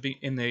at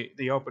in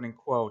the opening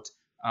quote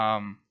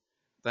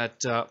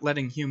that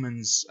letting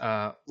humans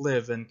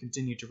live and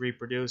continue to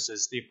reproduce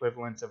is the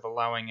equivalent of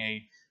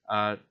allowing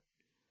a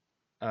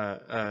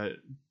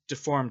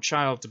deformed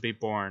child to be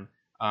born.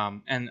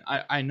 And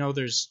I know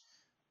there's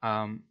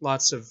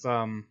lots of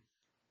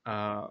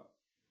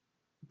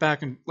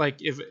back and,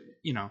 like, if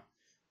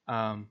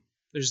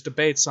there's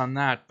debates on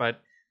that, but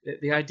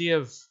the idea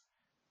of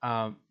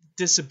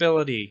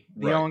disability,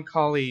 the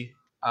Oankali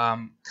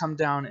come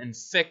down and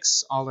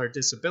fix all our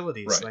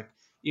disabilities. Right. Like,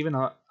 even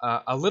a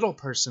little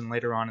person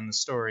later on in the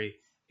story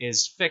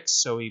is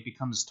fixed so he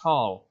becomes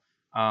tall.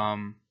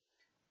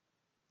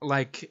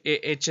 Like,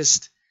 it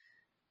just,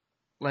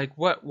 like,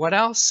 what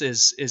else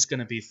is going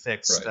to be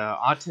fixed?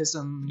 Right.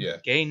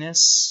 Autism,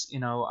 gayness,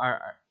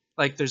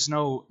 like, there's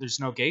no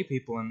gay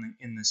people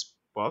in this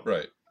book.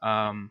 Right.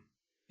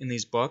 In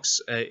these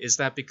books, is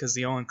that because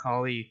the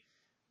Oankali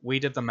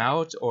weeded them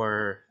out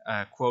or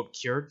quote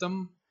cured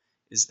them?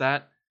 Is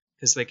that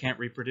because they can't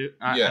reproduce?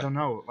 I don't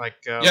know. Like,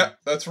 yeah,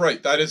 that's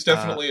right. That is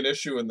definitely an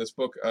issue in this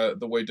book.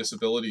 The way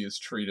disability is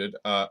treated,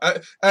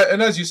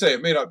 and as you say,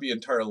 it may not be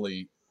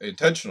entirely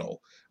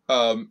intentional,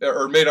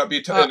 or may not be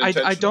intentional.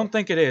 I don't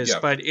think it is,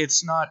 but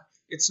it's not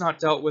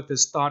dealt with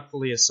as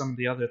thoughtfully as some of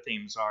the other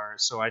themes are.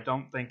 So I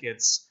don't think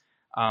it's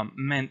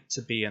meant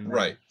to be in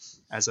there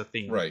as a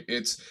theme. Right.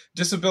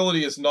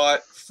 Disability is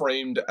not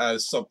framed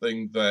as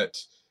something that,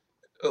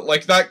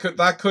 like,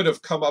 that could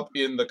have come up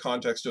in the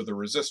context of the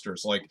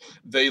resistors. Like,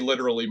 they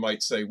literally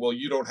might say, well,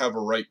 you don't have a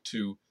right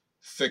to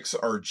fix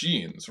our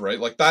genes, right?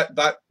 Like,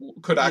 that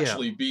could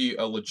actually be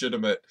a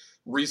legitimate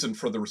reason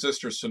for the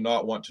resistors to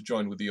not want to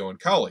join with the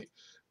Oankali.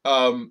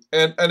 And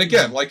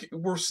again, like,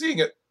 we're seeing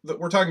it,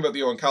 we're talking about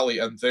the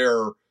Oankali and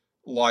their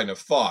line of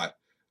thought,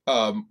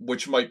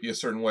 which might be a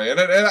certain way. And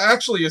it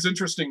actually is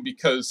interesting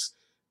because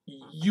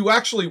you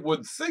actually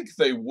would think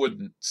they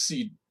wouldn't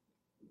see,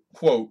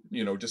 quote,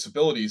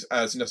 disabilities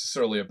as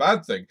necessarily a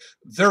bad thing.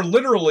 They're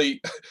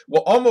literally,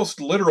 well,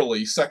 almost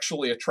literally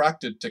sexually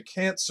attracted to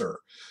cancer.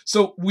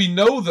 So we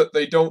know that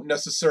they don't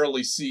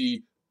necessarily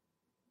see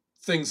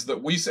things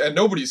that we see, and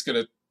nobody's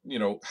going to,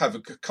 have a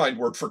kind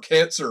word for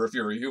cancer if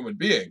you're a human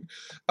being.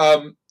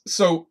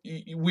 So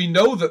we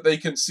know that they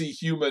can see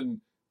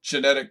human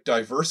genetic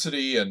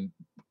diversity and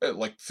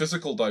like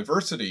physical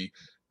diversity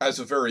as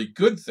a very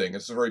good thing,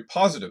 as a very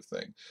positive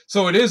thing.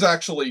 So it is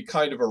actually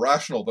kind of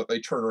irrational that they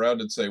turn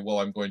around and say, well,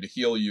 I'm going to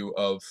heal you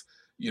of,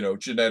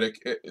 genetic...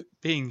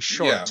 being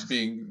short. Yeah,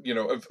 being,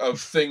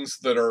 of things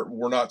that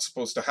were not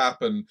supposed to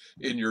happen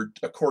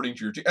according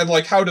to your... And,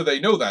 like, how do they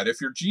know that? If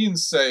your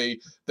genes say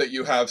that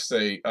you have,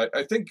 say,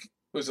 I think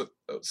it was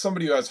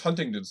somebody who has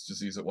Huntington's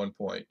disease at one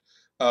point,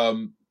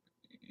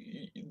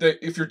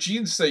 if your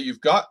genes say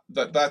you've got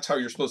that's how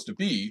you're supposed to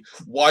be,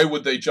 why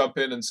would they jump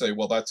in and say,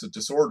 well, that's a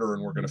disorder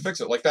and we're going to fix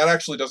it? Like, that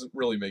actually doesn't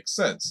really make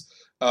sense.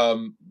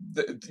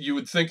 You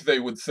would think they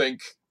would think.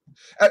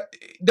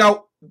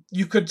 Now,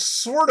 you could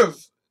sort of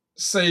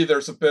say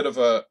there's a bit of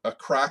a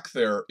crack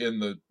there in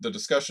the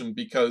discussion,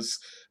 because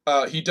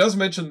he does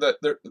mention that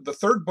the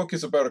third book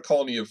is about a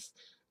colony of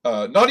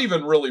not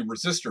even really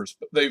resistors,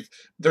 but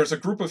there's a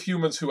group of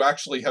humans who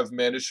actually have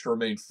managed to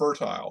remain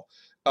fertile.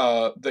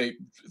 They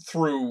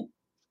through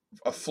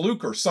a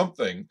fluke or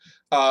something,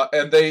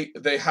 and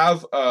they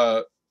have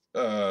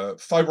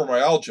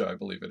fibromyalgia, I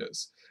believe it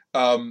is.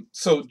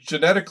 So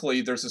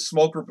genetically, there's a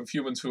small group of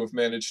humans who have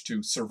managed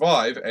to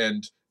survive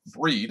and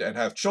breed and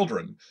have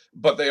children,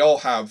 but they all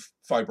have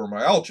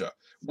fibromyalgia,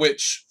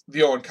 which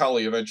the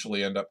Oankali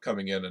eventually end up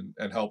coming in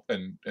and help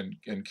and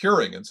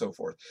curing and so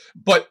forth.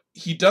 But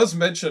he does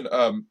mention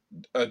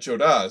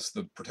Jodaz,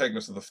 the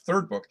protagonist of the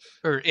third book.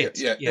 Or it.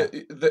 Yeah.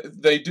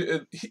 They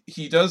do.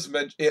 He does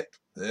mention it.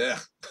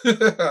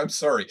 I'm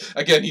sorry.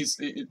 Again,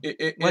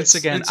 once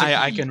again,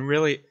 I can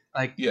really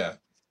like. Yeah.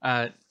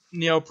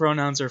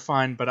 Neopronouns are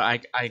fine, but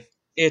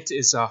it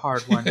is a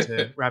hard one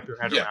to wrap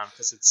your head around,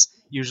 because it's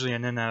usually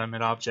an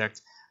inanimate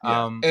object.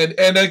 Yeah.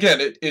 And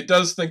again, it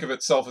does think of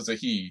itself as a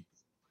he.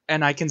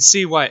 And I can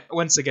see why.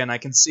 Once again, I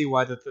can see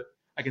why the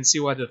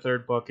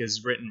third book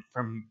is written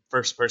from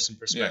first person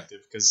perspective,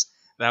 because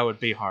that would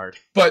be hard.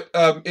 But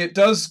it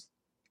does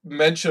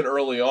mention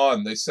early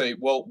on. They say,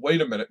 well,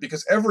 wait a minute,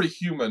 because every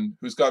human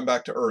who's gone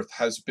back to Earth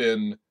has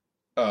been,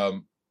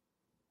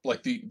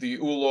 like the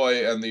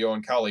Uloi and the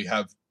Oankali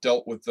have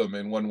dealt with them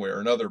in one way or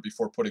another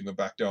before putting them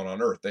back down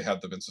on Earth. They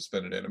had them in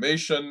suspended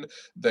animation.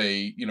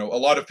 They, a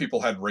lot of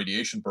people had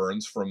radiation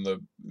burns from the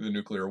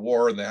nuclear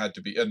war, and they had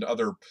to be, and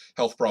other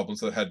health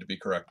problems that had to be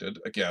corrected.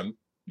 Again,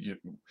 in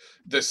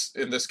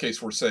this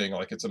case, we're saying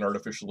like it's an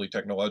artificially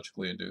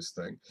technologically induced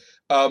thing.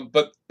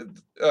 But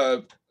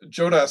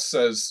Jodaz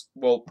says,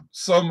 well,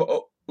 some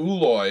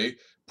Uloi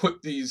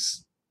put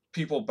these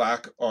people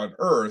back on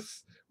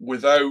Earth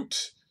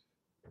without,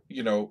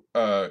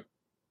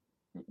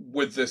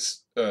 with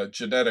this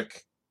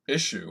genetic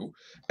issue.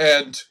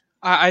 And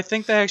I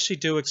think they actually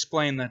do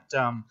explain that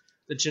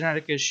the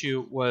genetic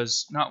issue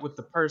was not with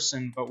the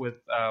person, but with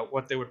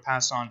what they would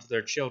pass on to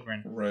their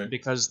children, right?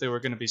 Because they were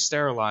going to be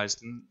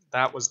sterilized, and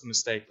that was the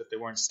mistake, that they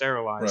weren't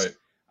sterilized.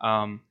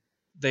 Right.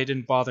 They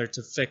didn't bother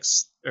to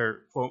fix,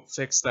 or quote,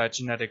 fix that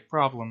genetic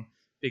problem,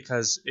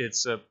 because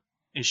it's a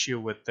issue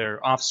with their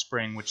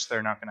offspring, which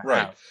they're not going to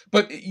have.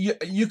 But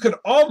you could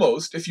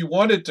almost, if you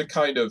wanted to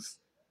kind of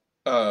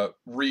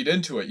read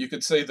into it, you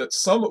could say that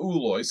some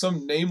Uloi,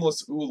 some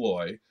nameless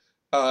Uloi,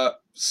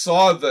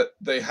 saw that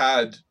they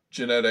had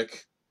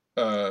genetic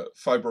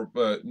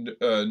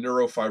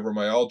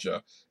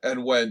neurofibromyalgia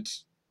and went,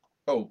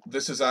 oh,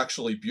 this is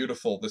actually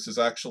beautiful, this is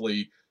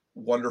actually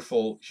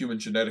wonderful human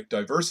genetic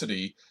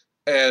diversity,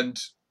 and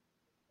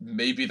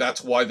maybe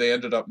that's why they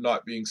ended up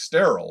not being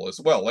sterile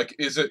as well. Like,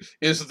 is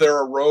there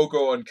a rogue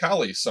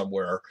Oankali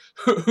somewhere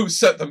who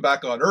set them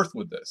back on Earth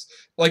with this?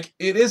 Like,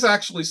 it is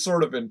actually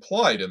sort of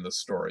implied in the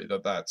story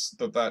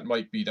that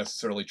might be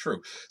necessarily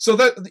true. So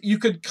that you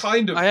could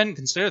kind of, I hadn't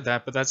considered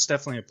that, but that's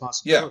definitely a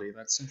possibility. Yeah,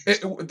 that's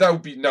interesting.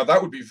 That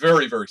would be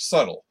very, very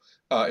subtle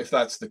if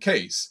that's the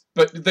case.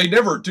 But they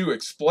never do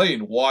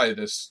explain why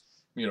this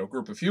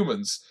group of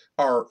humans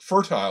are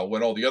fertile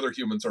when all the other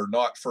humans are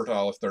not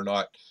fertile if they're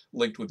not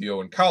linked with the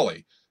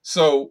Oankali.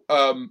 So,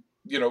 I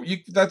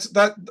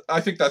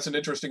think that's an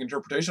interesting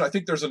interpretation. I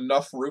think there's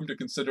enough room to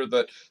consider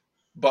that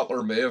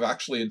Butler may have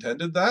actually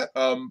intended that.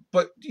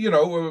 But,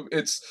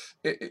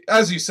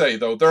 as you say,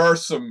 though, there are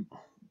some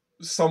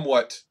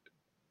somewhat,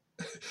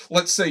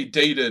 let's say,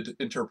 dated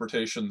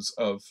interpretations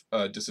of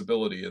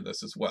disability in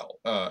this as well,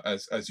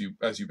 as you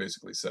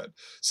basically said.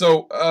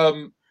 So,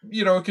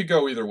 it could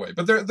go either way,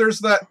 but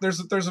there's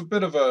a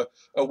bit of a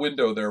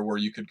window there where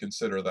you could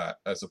consider that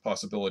as a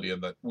possibility,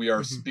 and that we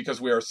are,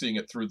 because we are seeing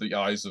it through the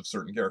eyes of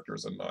certain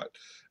characters and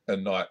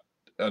not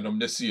an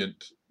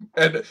omniscient.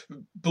 And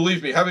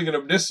believe me, having an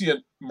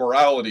omniscient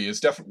morality is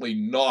definitely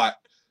not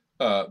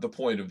the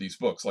point of these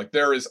books. Like,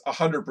 there is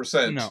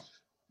 100%. No.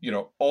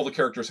 All the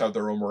characters have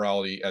their own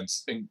morality, and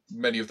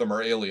many of them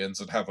are aliens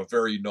and have a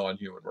very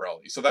non-human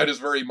morality. So that is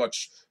very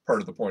much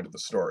part of the point of the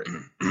story.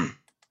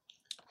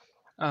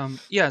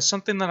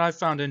 Something that I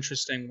found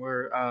interesting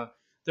were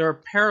there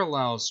are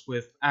parallels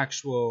with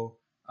actual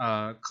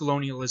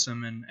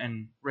colonialism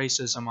and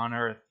racism on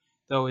Earth,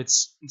 though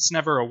it's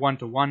never a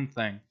one-to-one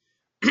thing.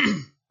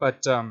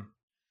 But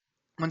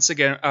once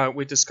again,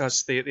 we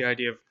discussed the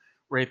idea of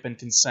rape and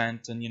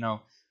consent, and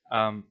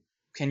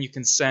can you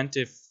consent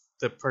if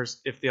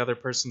the other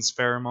person's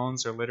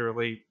pheromones are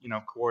literally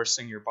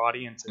coercing your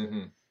body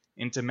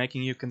into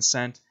making you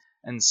consent?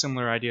 And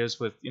similar ideas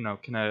with,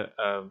 can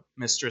a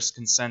mistress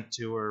consent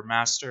to her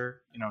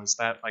master? Is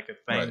that like a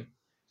thing? Right.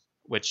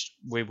 Which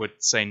we would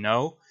say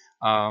no.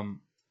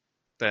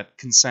 That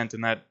consent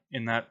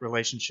in that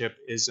relationship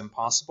is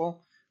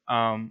impossible.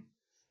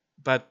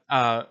 but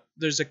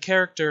there's a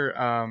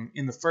character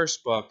in the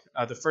first book,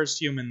 the first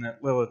human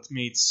that Lilith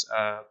meets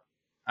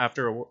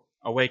after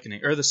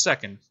awakening, or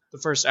the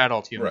first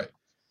adult human, right?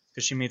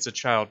 Because she meets a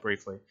child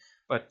briefly.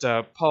 But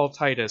Paul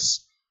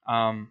Titus,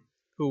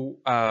 who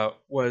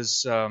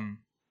was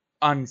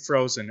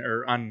unfrozen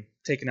or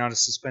taken out of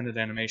suspended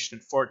animation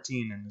at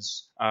 14 and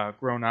has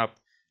grown up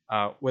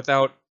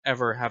without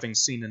ever having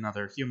seen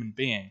another human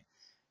being,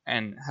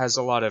 and has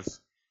a lot of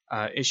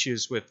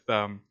issues with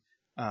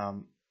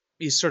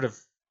he's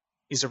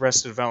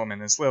Arrested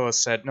Development. As Lilith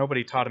said,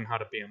 nobody taught him how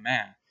to be a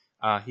man.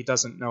 He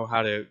doesn't know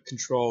how to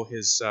control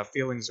his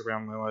feelings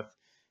around Lilith.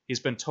 He's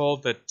been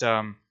told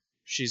that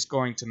she's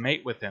going to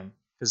mate with him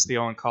because the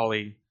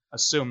Oankali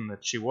assume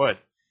that she would,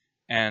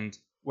 and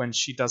when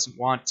she doesn't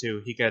want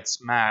to, he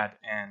gets mad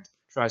and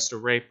tries to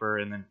rape her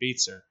and then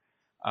beats her.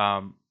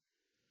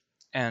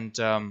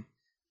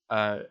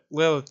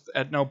 Lilith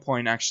at no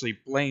point actually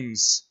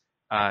blames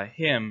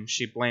him.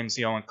 She blames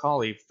the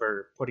Oankali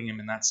for putting him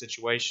in that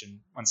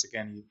situation. Once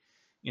again,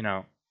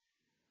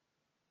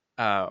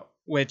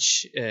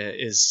 which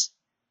is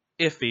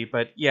iffy,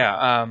 but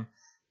yeah,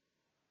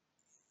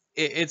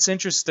 it's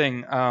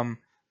interesting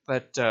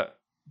that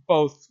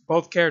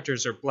both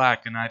characters are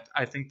black, and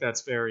I think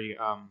that's very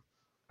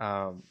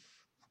right.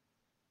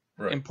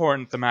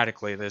 important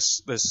thematically.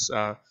 This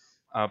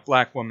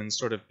black woman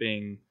sort of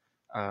being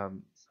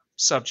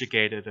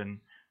subjugated,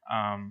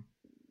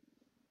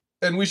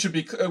 and we should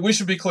be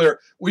clear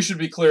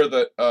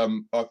that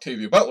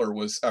Octavia Butler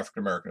was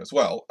African American as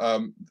well.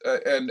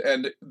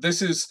 And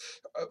this is,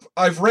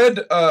 I've read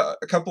a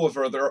couple of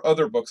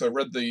other books. I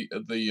read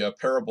the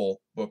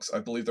Parable books. I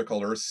believe they're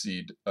called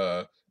Earthseed.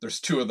 There's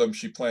 2 of them.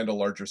 She planned a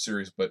larger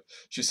series, but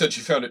she said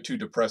she found it too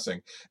depressing.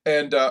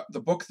 And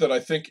the book that I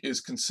think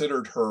is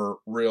considered her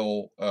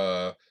real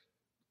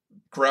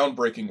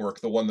groundbreaking work,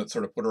 the one that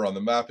sort of put her on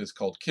the map, is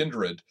called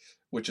Kindred,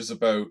 which is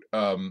about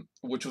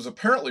which was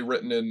apparently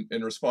written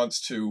in response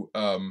to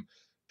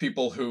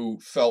people who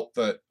felt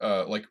that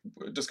like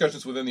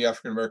discussions within the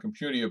African American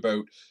community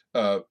about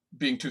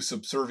being too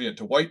subservient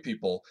to white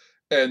people,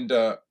 and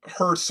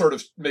her sort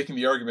of making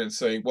the argument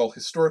saying, well,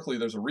 historically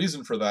there's a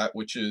reason for that,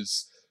 which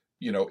is,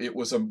 it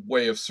was a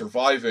way of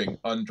surviving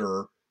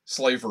under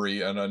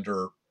slavery and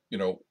under,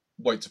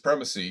 white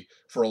supremacy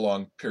for a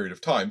long period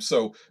of time.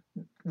 So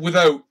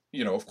without,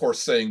 of course,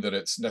 saying that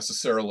it's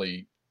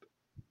necessarily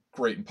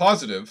great and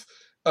positive,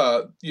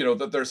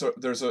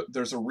 that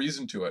there's a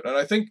reason to it. And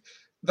I think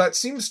that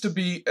seems to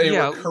be a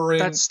recurring...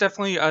 That's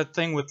definitely a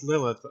thing with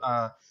Lilith,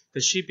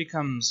 because she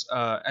becomes,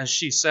 as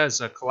she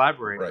says, a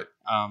collaborator.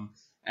 Right.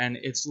 And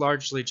it's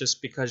largely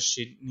just because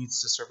she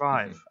needs to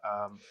survive.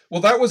 Mm-hmm.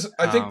 Well, that was,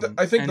 I think the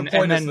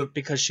point is that...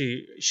 because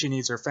she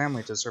needs her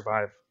family to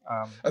survive.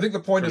 I think the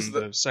point is that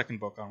the second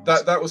book on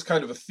that was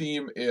kind of a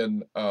theme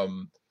in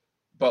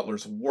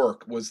Butler's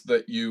work, was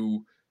that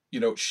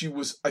she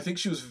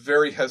was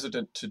very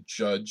hesitant to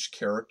judge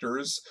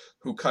characters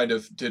who kind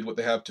of did what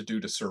they have to do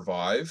to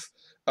survive.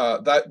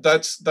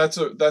 That's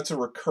a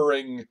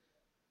recurring,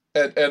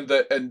 and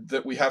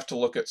that we have to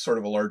look at sort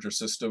of a larger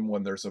system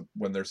when there's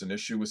an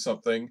issue with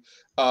something,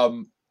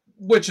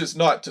 which is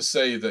not to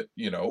say that,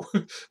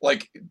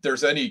 like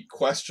there's any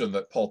question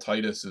that Paul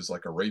Titus is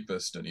like a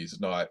rapist, and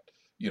he's not.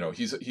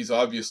 He's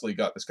obviously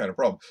got this kind of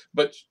problem.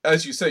 But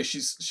as you say,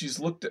 she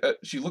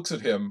looks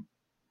at him,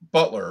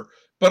 Butler,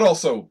 but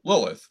also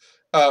Lilith,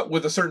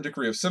 with a certain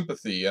degree of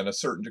sympathy and a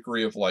certain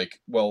degree of like,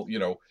 well,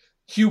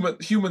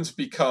 humans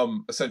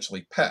become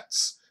essentially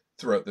pets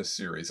throughout this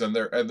series, and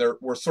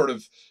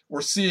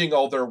we're seeing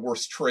all their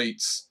worst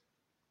traits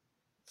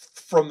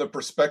from the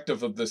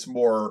perspective of this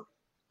more,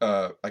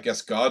 I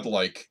guess,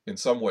 godlike in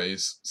some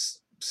ways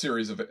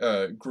series of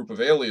group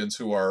of aliens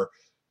who are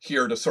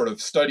here to sort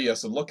of study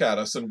us and look at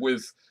us, and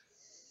with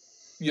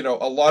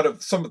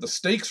some of the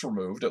stakes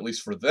removed, at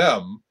least for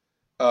them.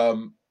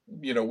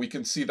 We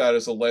can see that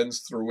as a lens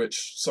through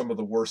which some of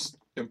the worst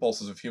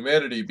impulses of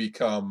humanity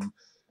become,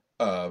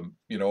 a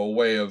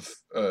way of,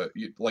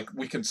 like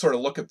we can sort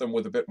of look at them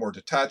with a bit more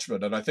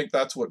detachment. And I think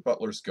that's what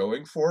Butler's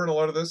going for in a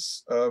lot of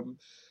this,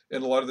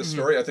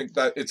 story. I think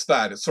that it's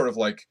sort of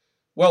like,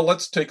 well,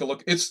 let's take a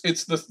look. It's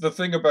the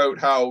thing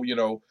about how,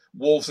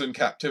 wolves in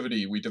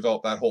captivity, we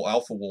developed that whole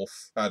alpha wolf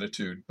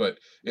attitude, but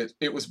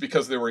it was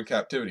because they were in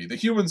captivity. The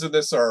humans in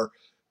this are,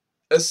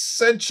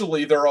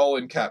 essentially, they're all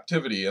in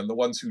captivity, and the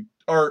ones who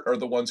aren't are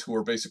the ones who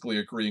are basically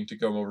agreeing to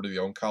come over to the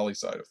Oankali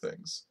side of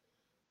things.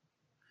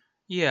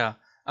 Yeah.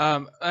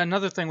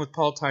 Another thing with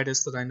Paul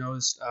Titus that I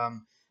noticed,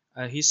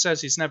 he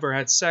says he's never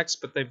had sex,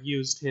 but they've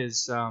used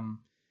his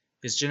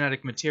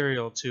genetic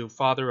material to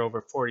father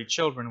over 40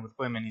 children with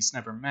women he's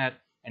never met,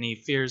 and he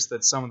fears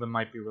that some of them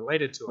might be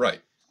related to him.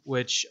 Right.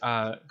 Which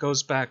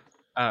goes back,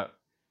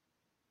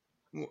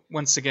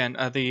 once again,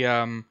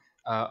 the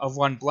Of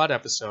One Blood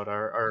episode,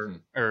 or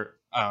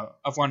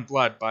Of One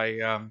Blood by,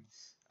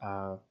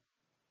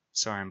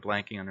 sorry, I'm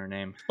blanking on her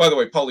name. By the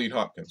way, Pauline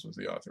Hopkins was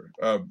the author.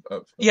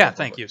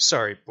 Thank you.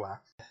 Sorry,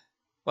 Black.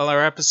 Well,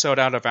 our episode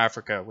Out of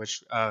Africa,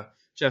 which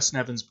Jeff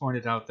Snevens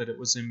pointed out that it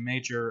was a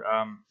major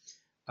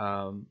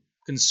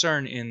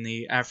concern in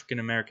the African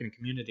American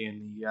community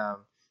in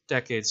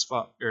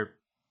the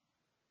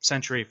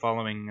century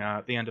following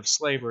the end of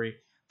slavery,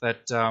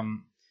 that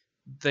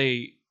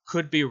they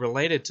could be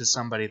related to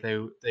somebody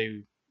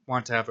they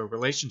want to have a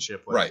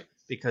relationship with, right?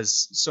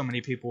 Because so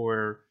many people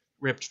were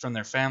ripped from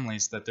their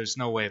families that there's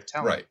no way of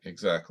telling. Right,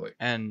 exactly.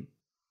 And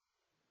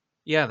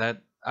yeah,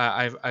 that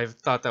I've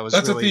thought that was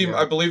that's really, a theme.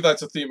 I believe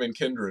that's a theme in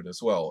Kindred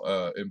as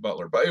well, in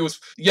Butler. But it was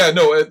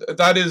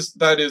that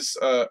is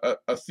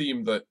a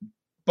theme that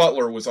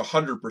Butler was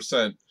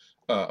 100%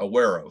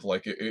 aware of.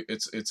 Like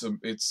it's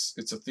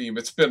a theme.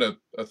 It's been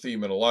a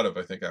theme in a lot of,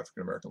 I think,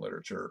 African American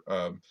literature,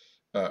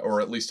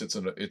 or at least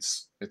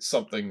it's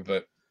something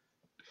that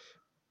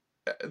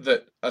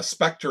a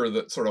specter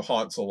that sort of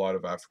haunts a lot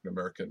of African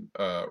American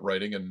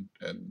writing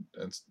and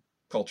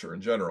culture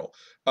in general,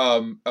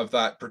 of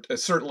that,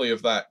 certainly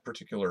of that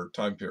particular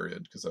time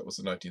period, because that was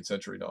a 19th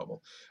century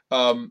novel.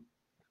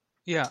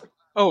 Yeah.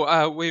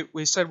 Oh,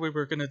 we said we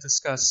were going to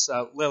discuss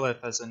Lilith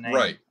as a name.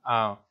 Right.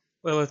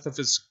 Lilith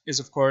is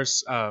of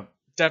course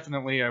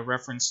definitely a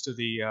reference to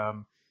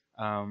the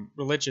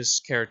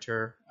religious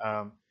character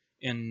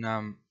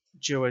in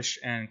Jewish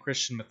and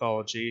Christian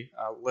mythology.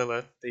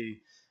 Lilith, the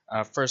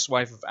first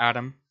wife of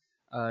Adam.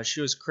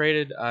 She was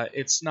created.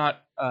 It's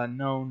not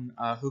known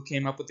who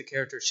came up with the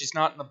character. She's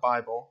not in the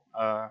Bible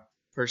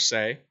per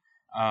se.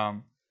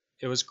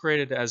 It was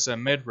created as a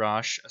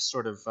midrash, a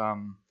sort of,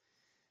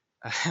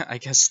 I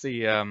guess,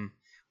 the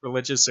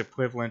religious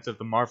equivalent of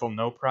the Marvel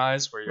No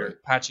Prize, where you're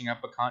patching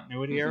up a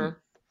continuity error.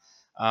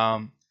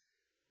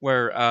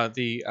 Where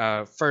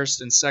the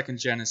first and second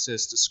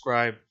Genesis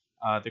describe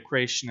the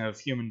creation of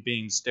human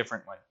beings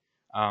differently.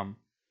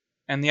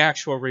 And the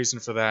actual reason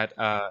for that,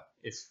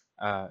 if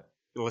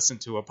you listen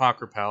to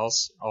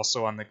Apocrypals,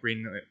 also on the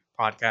Greenlit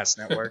Podcast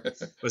Network,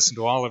 listen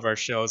to all of our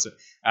shows.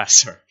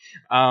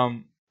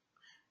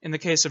 In the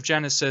case of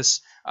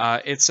Genesis,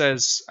 it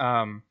says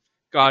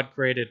God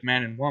created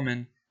man and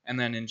woman, and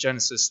then in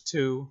Genesis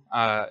 2,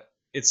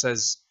 it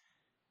says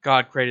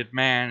God created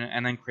man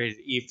and then created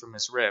Eve from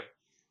his rib.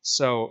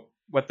 So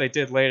what they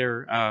did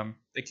later,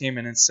 they came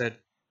in and said,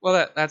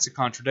 well, that's a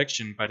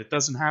contradiction, but it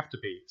doesn't have to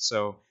be.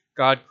 So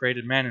God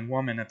created man and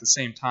woman at the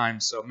same time,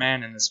 so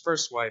man and his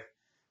first wife,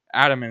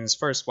 Adam and his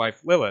first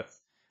wife, Lilith,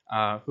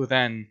 who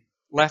then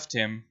left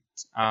him,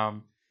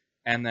 and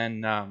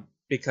then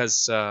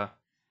because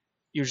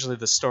usually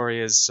the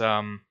story is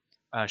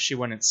she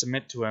wouldn't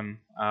submit to him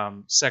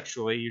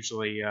sexually,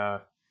 usually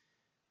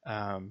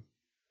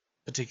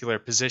particular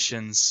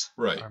positions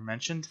are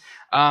mentioned,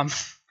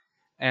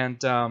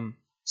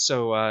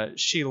 so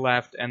she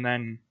left, and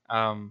then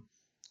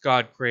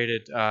God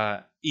created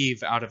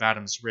Eve out of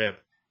Adam's rib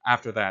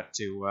after that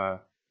to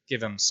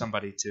give him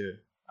somebody to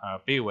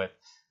be with.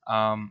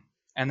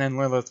 And then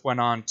Lilith went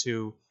on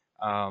to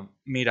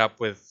meet up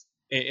with,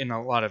 in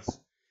a lot of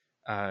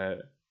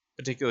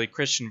particularly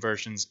Christian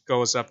versions,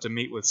 goes up to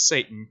meet with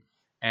Satan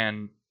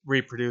and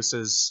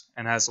reproduces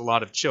and has a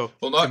lot of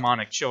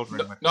demonic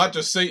children. Not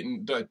just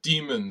Satan,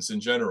 demons in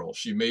general.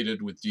 She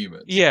mated with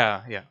demons.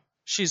 Yeah.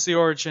 She's the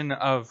origin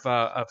of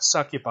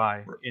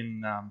succubi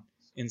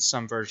in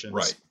some versions.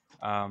 Right.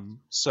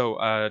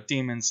 So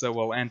demons that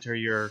will enter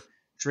your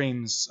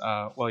dreams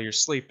while you're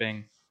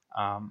sleeping,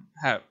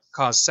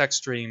 cause sex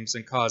dreams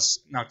and cause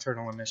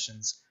nocturnal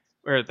emissions.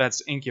 Where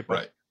that's incubi.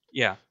 Right.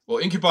 Yeah. Well,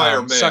 incubi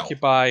are male.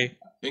 Succubi.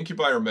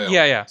 Incubi are male.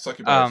 Yeah.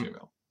 Succubi are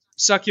female.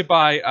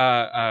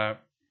 Succubi,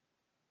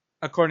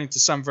 according to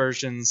some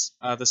versions,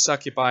 the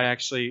succubi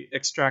actually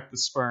extract the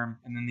sperm,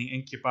 and then the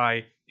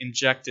incubi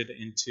inject it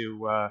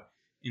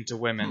into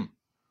women,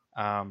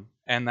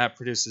 and that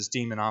produces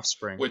demon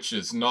offspring. Which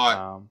is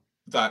not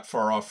that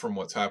far off from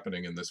what's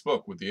happening in this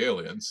book with the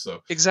aliens.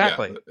 So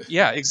exactly,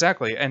 yeah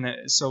exactly.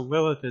 And so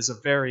Lilith is a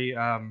very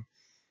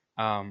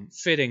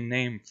fitting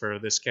name for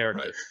this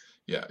character. Right.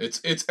 Yeah,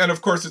 it's and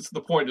of course it's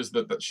the point is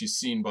that she's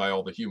seen by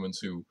all the humans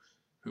who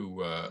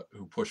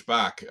push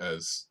back,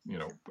 as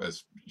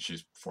as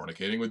she's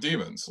fornicating with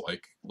demons,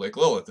 like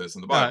Lilith is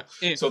in the Bible.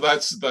 So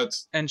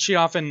that's and she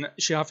often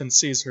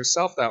sees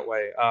herself that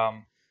way.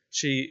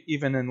 She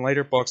even in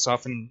later books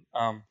often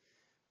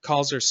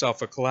calls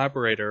herself a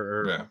collaborator,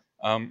 or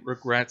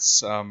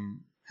regrets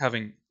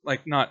having,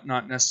 like,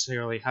 not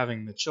necessarily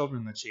having the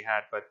children that she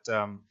had, but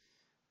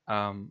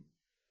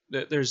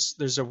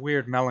there's a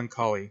weird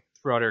melancholy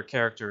throughout her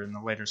character in the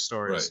later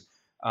stories,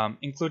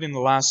 including the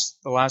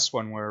last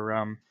one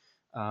where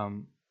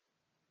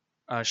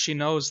she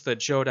knows that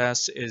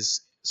Jodas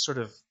is sort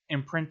of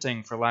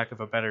imprinting, for lack of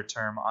a better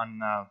term, on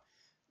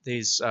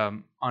these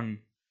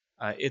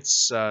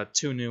its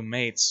two new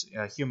mates,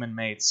 human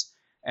mates,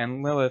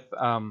 and Lilith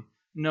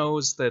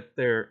knows that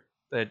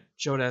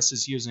Jodas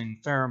is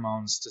using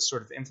pheromones to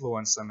sort of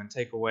influence them and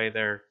take away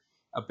their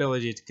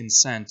ability to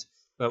consent,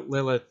 but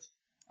Lilith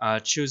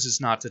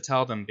chooses not to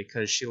tell them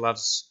because she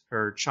loves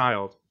her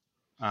child.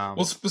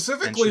 Well,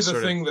 specifically,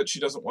 the thing that she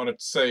doesn't want to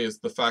say is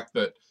the fact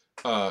that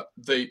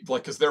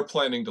because they're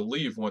planning to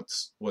leave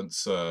once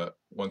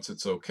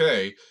it's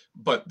okay,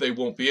 but they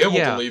won't be able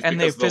to leave and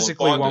because they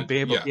physically won't be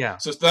able. Yeah.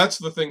 So that's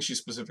the thing she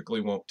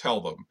specifically won't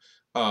tell them.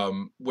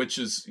 Which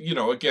is,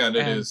 again,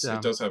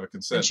 it does have a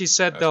consent. And she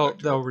said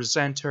they'll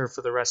resent her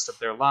for the rest of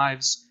their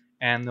lives,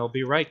 and they'll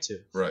be right to.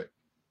 Right.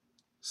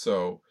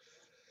 So,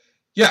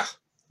 yeah.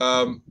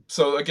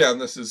 So again,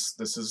 this is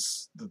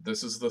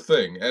the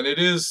thing, and it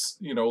is,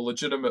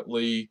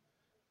 legitimately,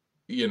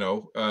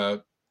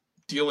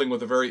 dealing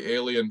with a very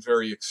alien,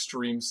 very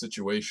extreme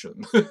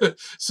situation.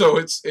 So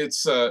it's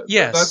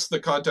yes. That's the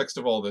context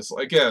of all this.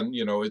 Again,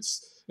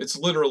 it's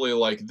literally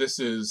like this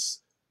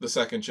is the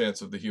second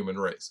chance of the human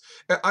race.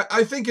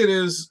 I think it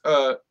is.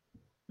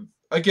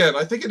 Again,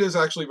 I think it is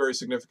actually very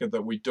significant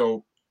that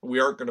we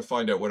aren't going to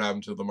find out what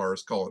happened to the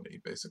Mars colony,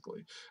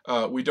 basically.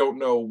 We don't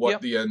know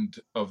what the end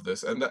of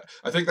this, and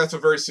I think that's a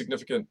very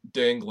significant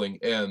dangling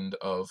end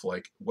of,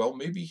 like, well,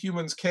 maybe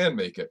humans can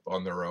make it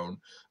on their own.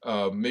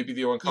 Maybe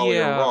the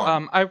Oankali are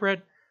wrong.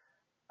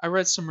 I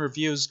read some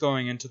reviews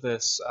going into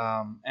this,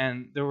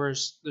 and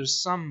there's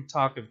some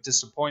talk of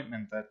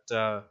disappointment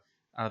that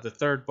the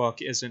third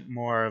book isn't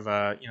more of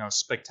a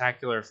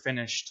spectacular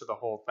finish to the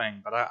whole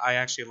thing. But I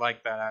actually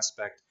like that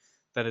aspect,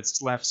 that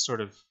it's left sort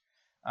of.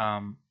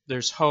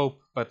 There's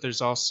hope, but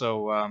there's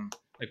also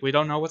we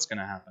don't know what's going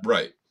to happen.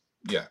 Right.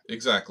 Yeah,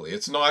 exactly.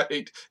 It's not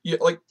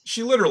like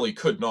she literally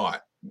could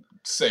not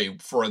say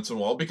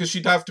Ferencinwald, because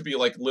she'd have to be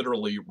like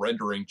literally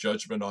rendering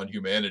judgment on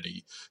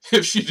humanity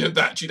if she did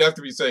that. She'd have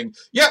to be saying,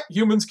 yeah,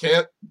 humans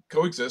can't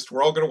coexist.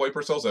 We're all going to wipe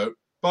ourselves out.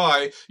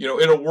 Bye. In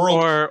a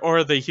world,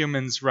 or the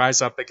humans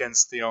rise up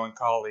against the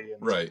Oankali and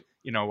right.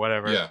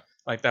 Whatever. Yeah.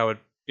 Like that would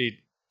be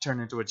turn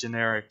into a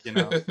generic,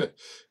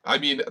 I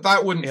mean,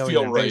 that wouldn't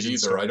feel right either.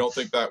 Story. I don't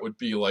think that would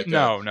be like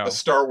a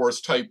Star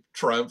Wars type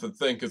triumphant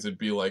thing, because it'd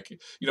be like,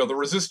 the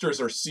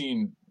Resistors are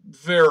seen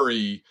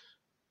very.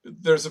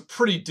 There's a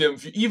pretty dim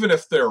view, even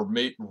if they're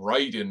made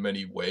right in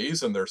many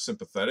ways and they're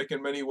sympathetic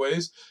in many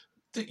ways.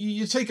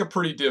 You take a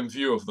pretty dim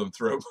view of them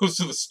throughout most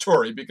of the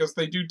story, because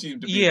they do seem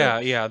to be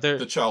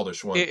the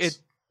childish ones.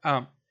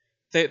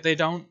 They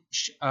don't.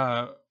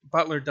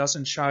 Butler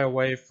doesn't shy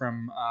away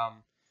from.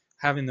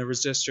 Having the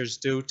Resistors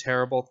do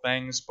terrible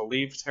things,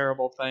 believe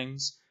terrible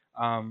things.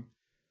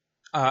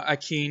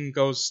 Akin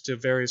goes to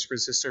various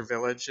Resistor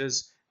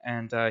villages,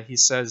 and he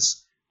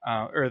says,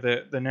 or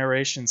the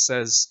narration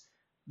says,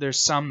 there's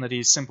some that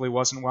he simply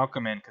wasn't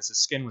welcome in because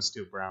his skin was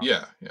too brown.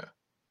 Yeah.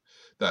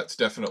 That's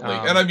definitely,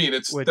 and I mean,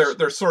 it's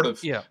they're sort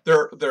of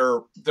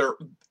they're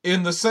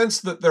in the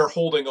sense that they're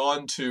holding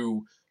on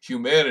to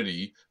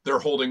humanity, they're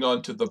holding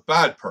on to the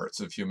bad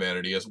parts of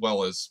humanity as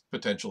well as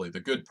potentially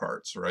the good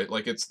parts, right?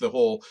 Like, it's the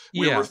whole,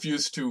 we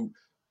refuse to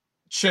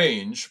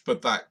change,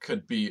 but that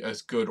could be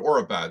as good or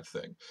a bad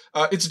thing.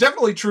 It's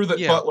definitely true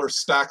that Butler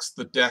stacks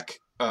the deck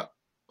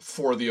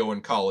for the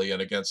Oankali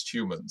and against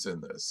humans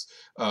in this,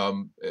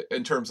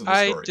 in terms of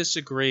the story. I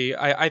disagree.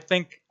 I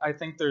think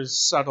there's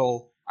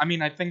subtle,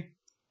 I think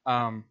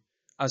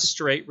a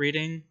straight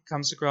reading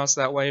comes across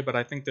that way, but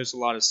I think there's a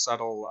lot of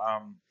subtle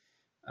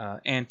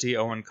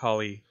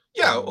anti-Oankali.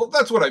 Yeah, well,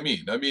 that's what I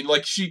mean. I mean,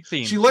 like, she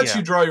lets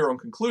you draw your own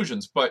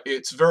conclusions, but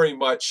it's very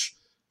much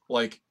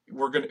like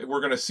we're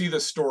gonna see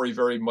this story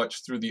very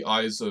much through the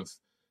eyes of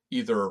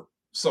either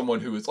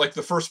someone who is, like,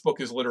 the first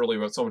book is literally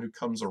about someone who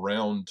comes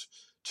around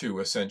to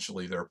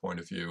essentially their point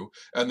of view,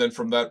 and then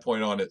from that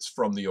point on, it's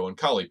from the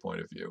Oankali point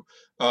of view.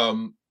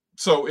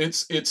 So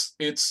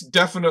it's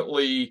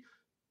definitely,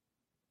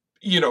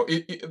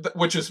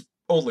 which is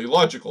only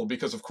logical,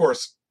 because of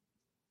course,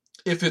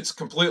 if it's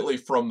completely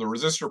from the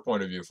Resistor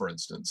point of view, for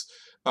instance,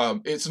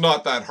 it's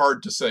not that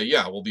hard to say,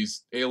 yeah, well,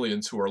 these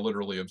aliens who are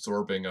literally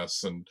absorbing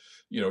us and,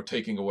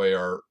 taking away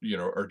our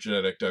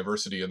genetic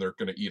diversity, and they're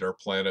going to eat our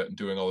planet and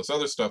doing all this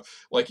other stuff.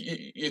 Like,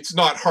 it's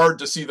not hard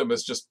to see them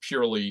as just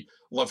purely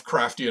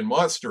Lovecraftian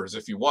monsters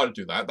if you want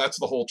to do that. That's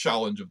the whole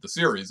challenge of the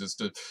series, is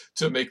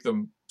to make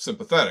them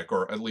sympathetic,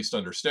 or at least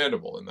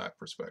understandable in that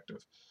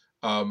perspective.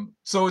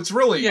 So it's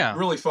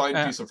really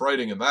fine piece of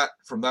writing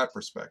from that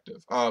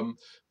perspective.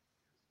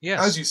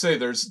 Yes. As you say,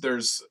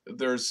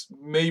 there's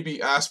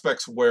maybe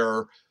aspects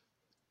where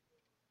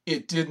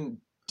it didn't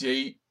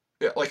date.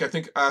 Like, I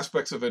think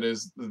aspects of it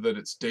is that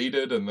it's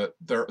dated, and that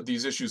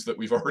these issues that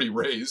we've already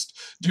raised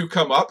do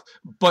come up,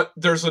 but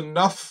there's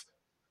enough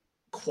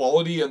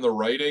quality in the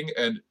writing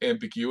and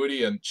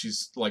ambiguity, and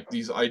she's like,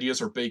 these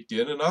ideas are baked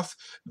in enough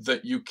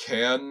that you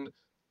can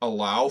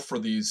allow for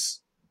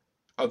these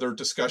other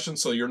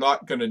discussions. So you're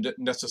not going to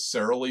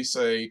necessarily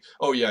say,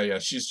 oh yeah,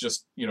 she's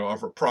just,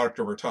 of a product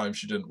of her time,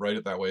 she didn't write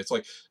it that way. It's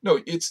like, no,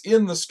 it's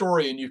in the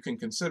story and you can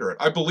consider it.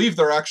 I believe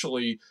they're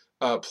actually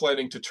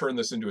planning to turn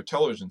this into a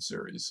television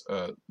series,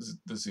 the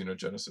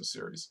Xenogenesis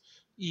series.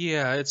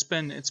 Yeah, it's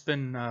been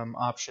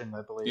optioned,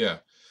 I believe. Yeah.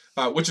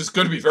 Which is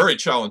going to be very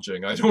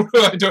challenging. I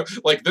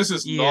don't like, this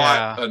is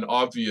not an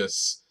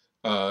obvious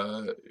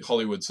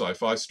Hollywood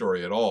sci-fi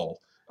story at all,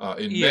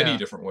 in many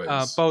different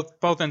ways.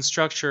 Both in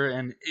structure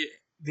and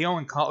the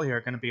Oankali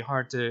are going to be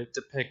hard to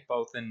depict,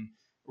 both in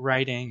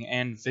writing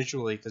and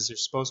visually, because they're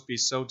supposed to be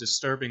so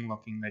disturbing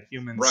looking that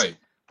humans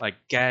like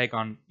gag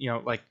on,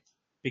 like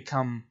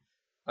become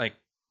like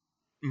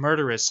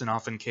murderous in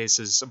often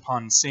cases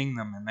upon seeing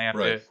them, and they have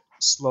to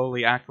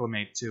slowly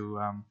acclimate to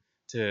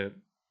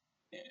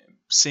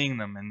seeing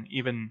them, and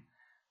even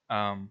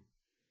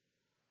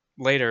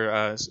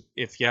later,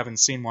 if you haven't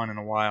seen one in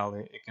a while,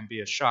 it can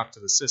be a shock to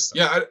the system.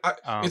 Yeah,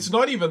 it's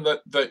not even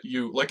that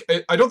you like.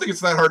 I don't think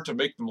it's that hard to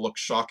make them look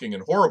shocking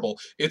and horrible.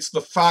 It's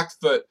the fact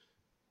that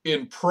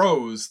in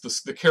prose,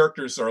 the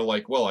characters are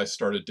like, well, I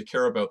started to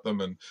care about them,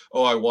 and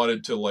I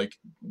wanted to like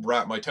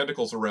wrap my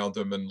tentacles around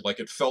them, and like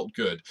it felt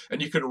good.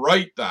 And you can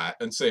write that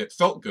and say it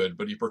felt good,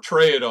 but you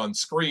portray it on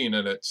screen,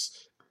 and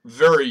it's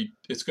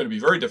going to be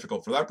very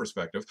difficult for that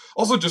perspective.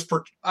 Also,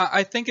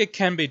 I think it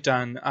can be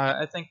done.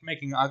 I think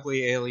making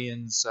ugly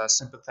aliens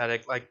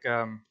sympathetic, like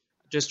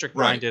District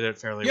 9 did it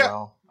fairly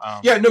well.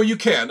 No, you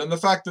can. And the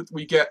fact that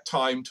we get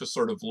time to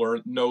sort of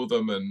know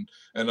them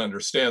and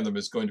understand them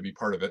is going to be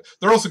part of it.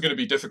 They're also going to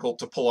be difficult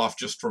to pull off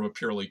just from a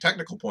purely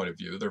technical point of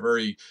view. They're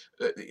very...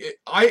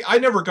 I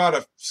never got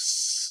a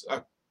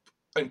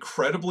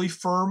incredibly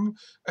firm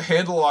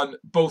handle on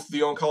both the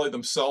Oankali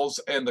themselves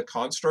and the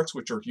constructs,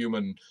 which are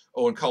human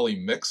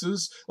Oankali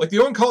mixes. Like, the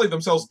Oankali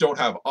themselves don't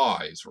have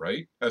eyes,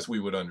 right? As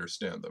we would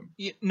understand them.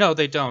 No,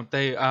 they don't.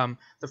 They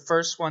the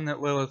first one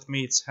that Lilith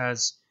meets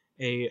has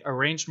a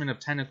arrangement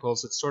of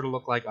tentacles that sort of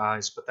look like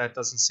eyes, but that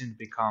doesn't seem to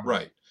be common.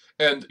 Right.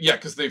 And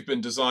because they've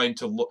been designed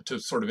to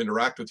sort of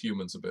interact with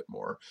humans a bit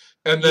more,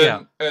 but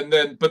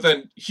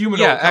then human.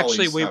 Yeah,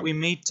 actually, we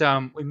meet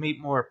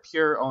more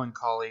pure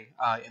Oankali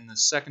in the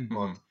second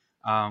book,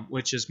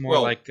 which is more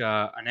like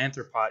an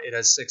anthropod. It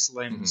has 6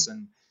 limbs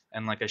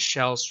and like a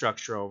shell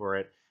structure over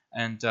it,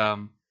 and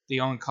the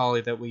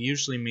Oankali that we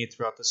usually meet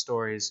throughout the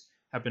stories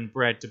have been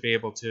bred to be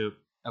able to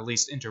at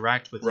least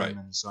interact with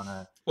humans on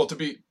a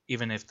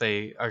even if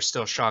they are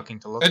still shocking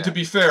to look at. And to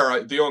be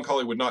fair, the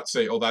Oankali would not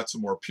say, "Oh, that's a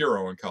more pure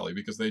Oankali,"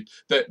 because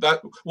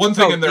that one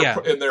thing in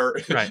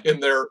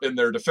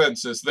their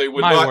defense is they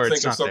would not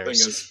think of something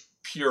as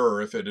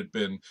pure if it had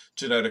been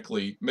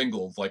genetically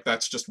mingled. Like,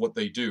 that's just what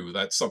they do.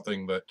 That's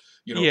something that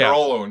they're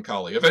all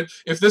Oankali.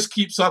 If this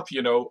keeps up,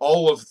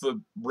 all of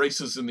the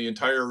races in the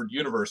entire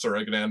universe are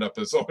going to end up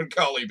as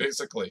Oankali,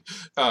 basically,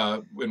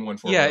 in one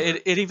form. Yeah,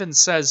 it even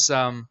says.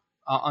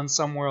 On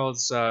some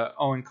worlds,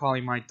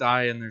 Oankali might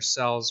die and their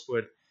cells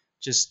would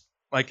just,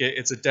 like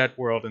it's a dead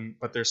world,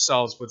 but their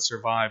cells would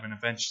survive, and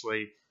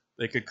eventually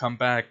they could come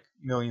back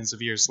millions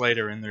of years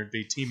later and there'd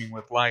be teeming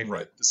with life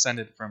that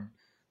descended from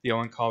the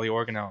Oankali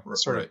organelle,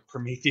 sort of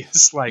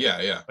Prometheus-like.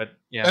 Yeah. But,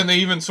 and they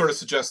even sort of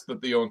suggest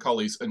that the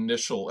Oankali's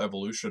initial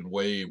evolution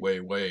way, way,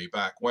 way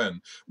back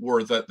when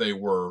were that they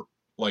were,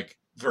 like,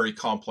 very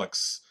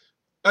complex,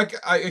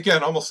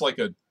 again, almost like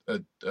a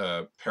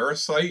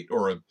parasite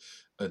or a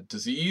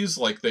disease.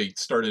 Like, they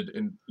started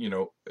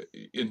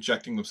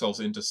injecting themselves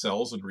into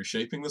cells and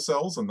reshaping the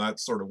cells, and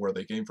that's sort of where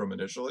they came from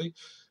initially.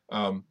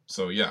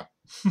 So yeah,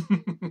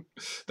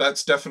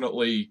 that's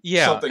definitely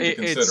something to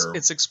consider.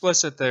 It's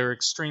explicit they're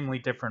extremely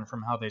different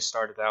from how they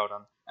started out,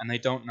 and they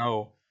don't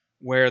know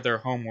where their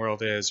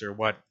homeworld is or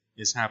what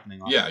is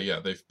happening on it.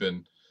 Yeah, they've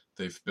been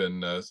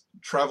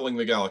traveling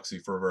the galaxy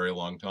for a very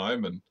long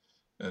time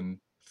and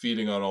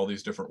feeding on all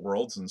these different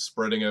worlds and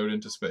spreading out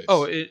into space.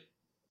 Oh,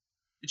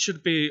 it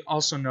should be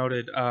also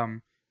noted,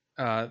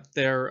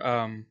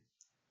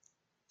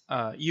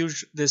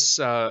 this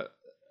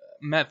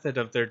method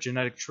of their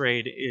genetic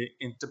trade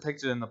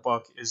depicted in the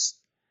book is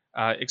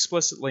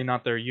explicitly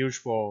not their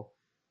usual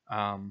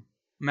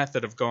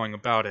method of going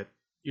about it.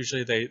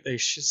 Usually they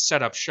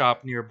set up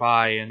shop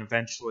nearby, and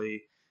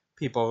eventually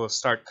people will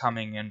start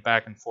coming in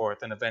back and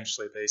forth, and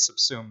eventually they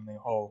subsume the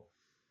whole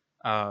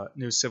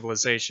new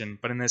civilization.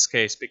 But in this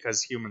case,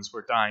 because humans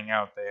were dying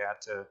out,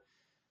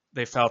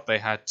 they felt they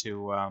had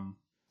to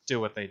do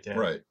what they did.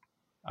 Right.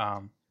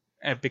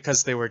 And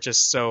because they were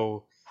just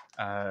so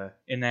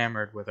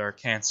enamored with our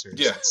cancers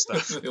and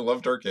stuff. They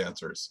loved our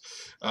cancers.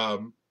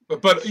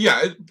 But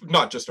yeah,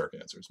 not just our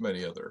cancers,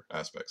 many other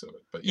aspects of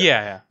it. But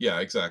yeah,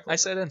 exactly. I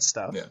said and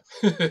stuff. Yeah.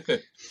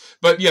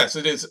 But yes,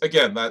 it is,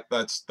 again,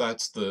 that's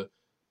the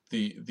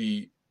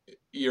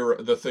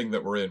era, the thing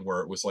that we're in,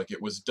 where it was like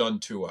it was done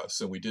to us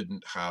and we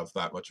didn't have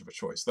that much of a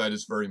choice. That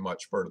is very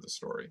much part of the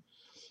story.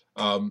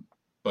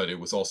 But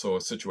it was also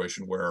a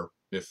situation where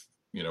if,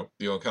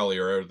 the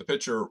Oankali are out of the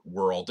picture,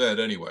 we're all dead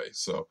anyway.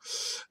 So,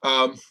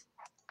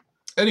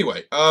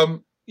 anyway.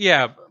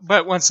 Yeah,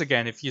 but once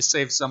again, if you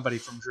save somebody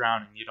from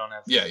drowning, you don't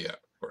have of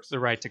course. the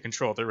right to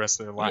control the rest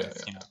of their life.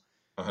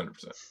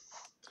 100%.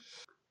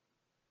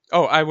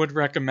 Oh, I would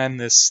recommend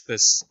this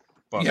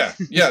book.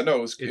 Yeah,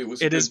 no,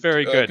 it is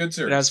very good. Good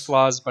series. It has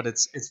flaws, but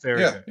it's very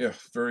good. Yeah,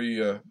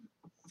 very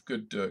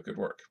good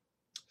work.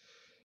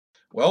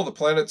 Well, the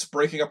planet's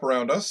breaking up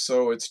around us,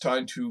 so it's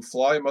time to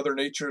fly Mother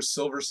Nature's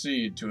silver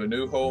seed to a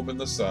new home in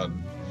the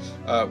sun.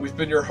 We've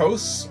been your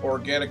hosts,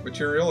 organic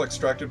material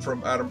extracted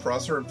from Adam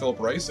Prosser and Philip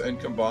Rice and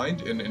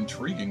combined in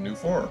intriguing new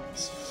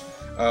forms.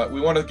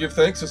 We want to give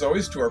thanks, as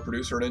always, to our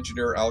producer and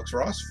engineer, Alex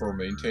Ross, for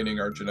maintaining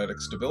our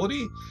genetic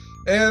stability.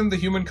 and the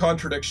human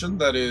contradiction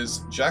that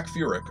is Jack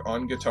Furyk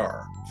on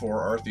guitar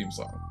for our theme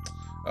song.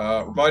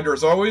 Reminder,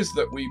 as always,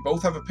 that we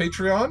both have a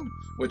Patreon,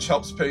 which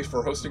helps pay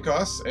for hosting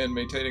costs and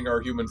maintaining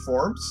our human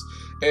forms.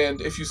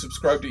 And if you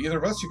subscribe to either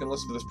of us, you can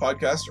listen to this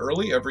podcast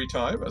early every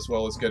time, as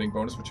well as getting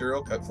bonus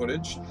material, cut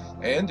footage,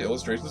 and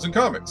illustrations and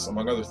comics,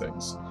 among other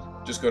things.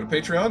 Just go to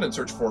Patreon and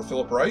search for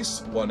Philip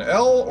Rice,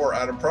 1L, or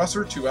Adam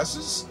Prosser, 2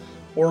 S's,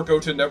 or go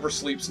to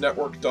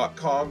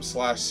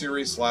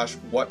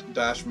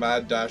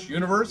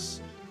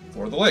neversleepsnetwork.com/series/what-mad-universe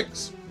for the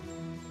links.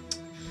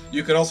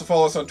 You can also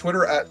follow us on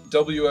Twitter at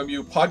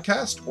WMU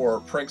Podcast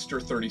or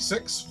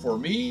Prankster36 for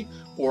me,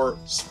 or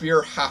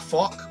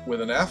Spearhafok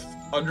with an F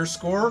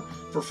 _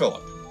 for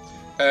Philip.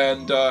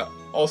 And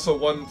also,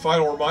 one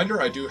final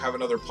reminder, I do have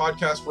another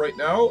podcast right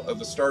now,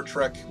 the Star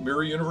Trek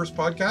Mirror Universe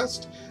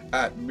podcast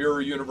at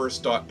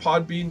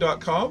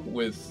mirroruniverse.podbean.com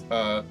with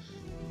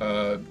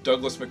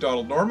Douglas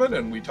MacDonald Norman,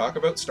 and we talk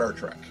about Star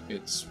Trek.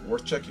 It's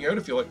worth checking out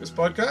if you like this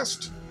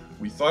podcast.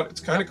 We thought it's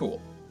kind of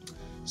cool.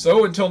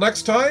 So until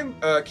next time,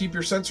 keep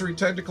your sensory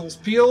tentacles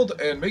peeled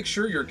and make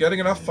sure you're getting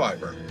enough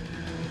fiber.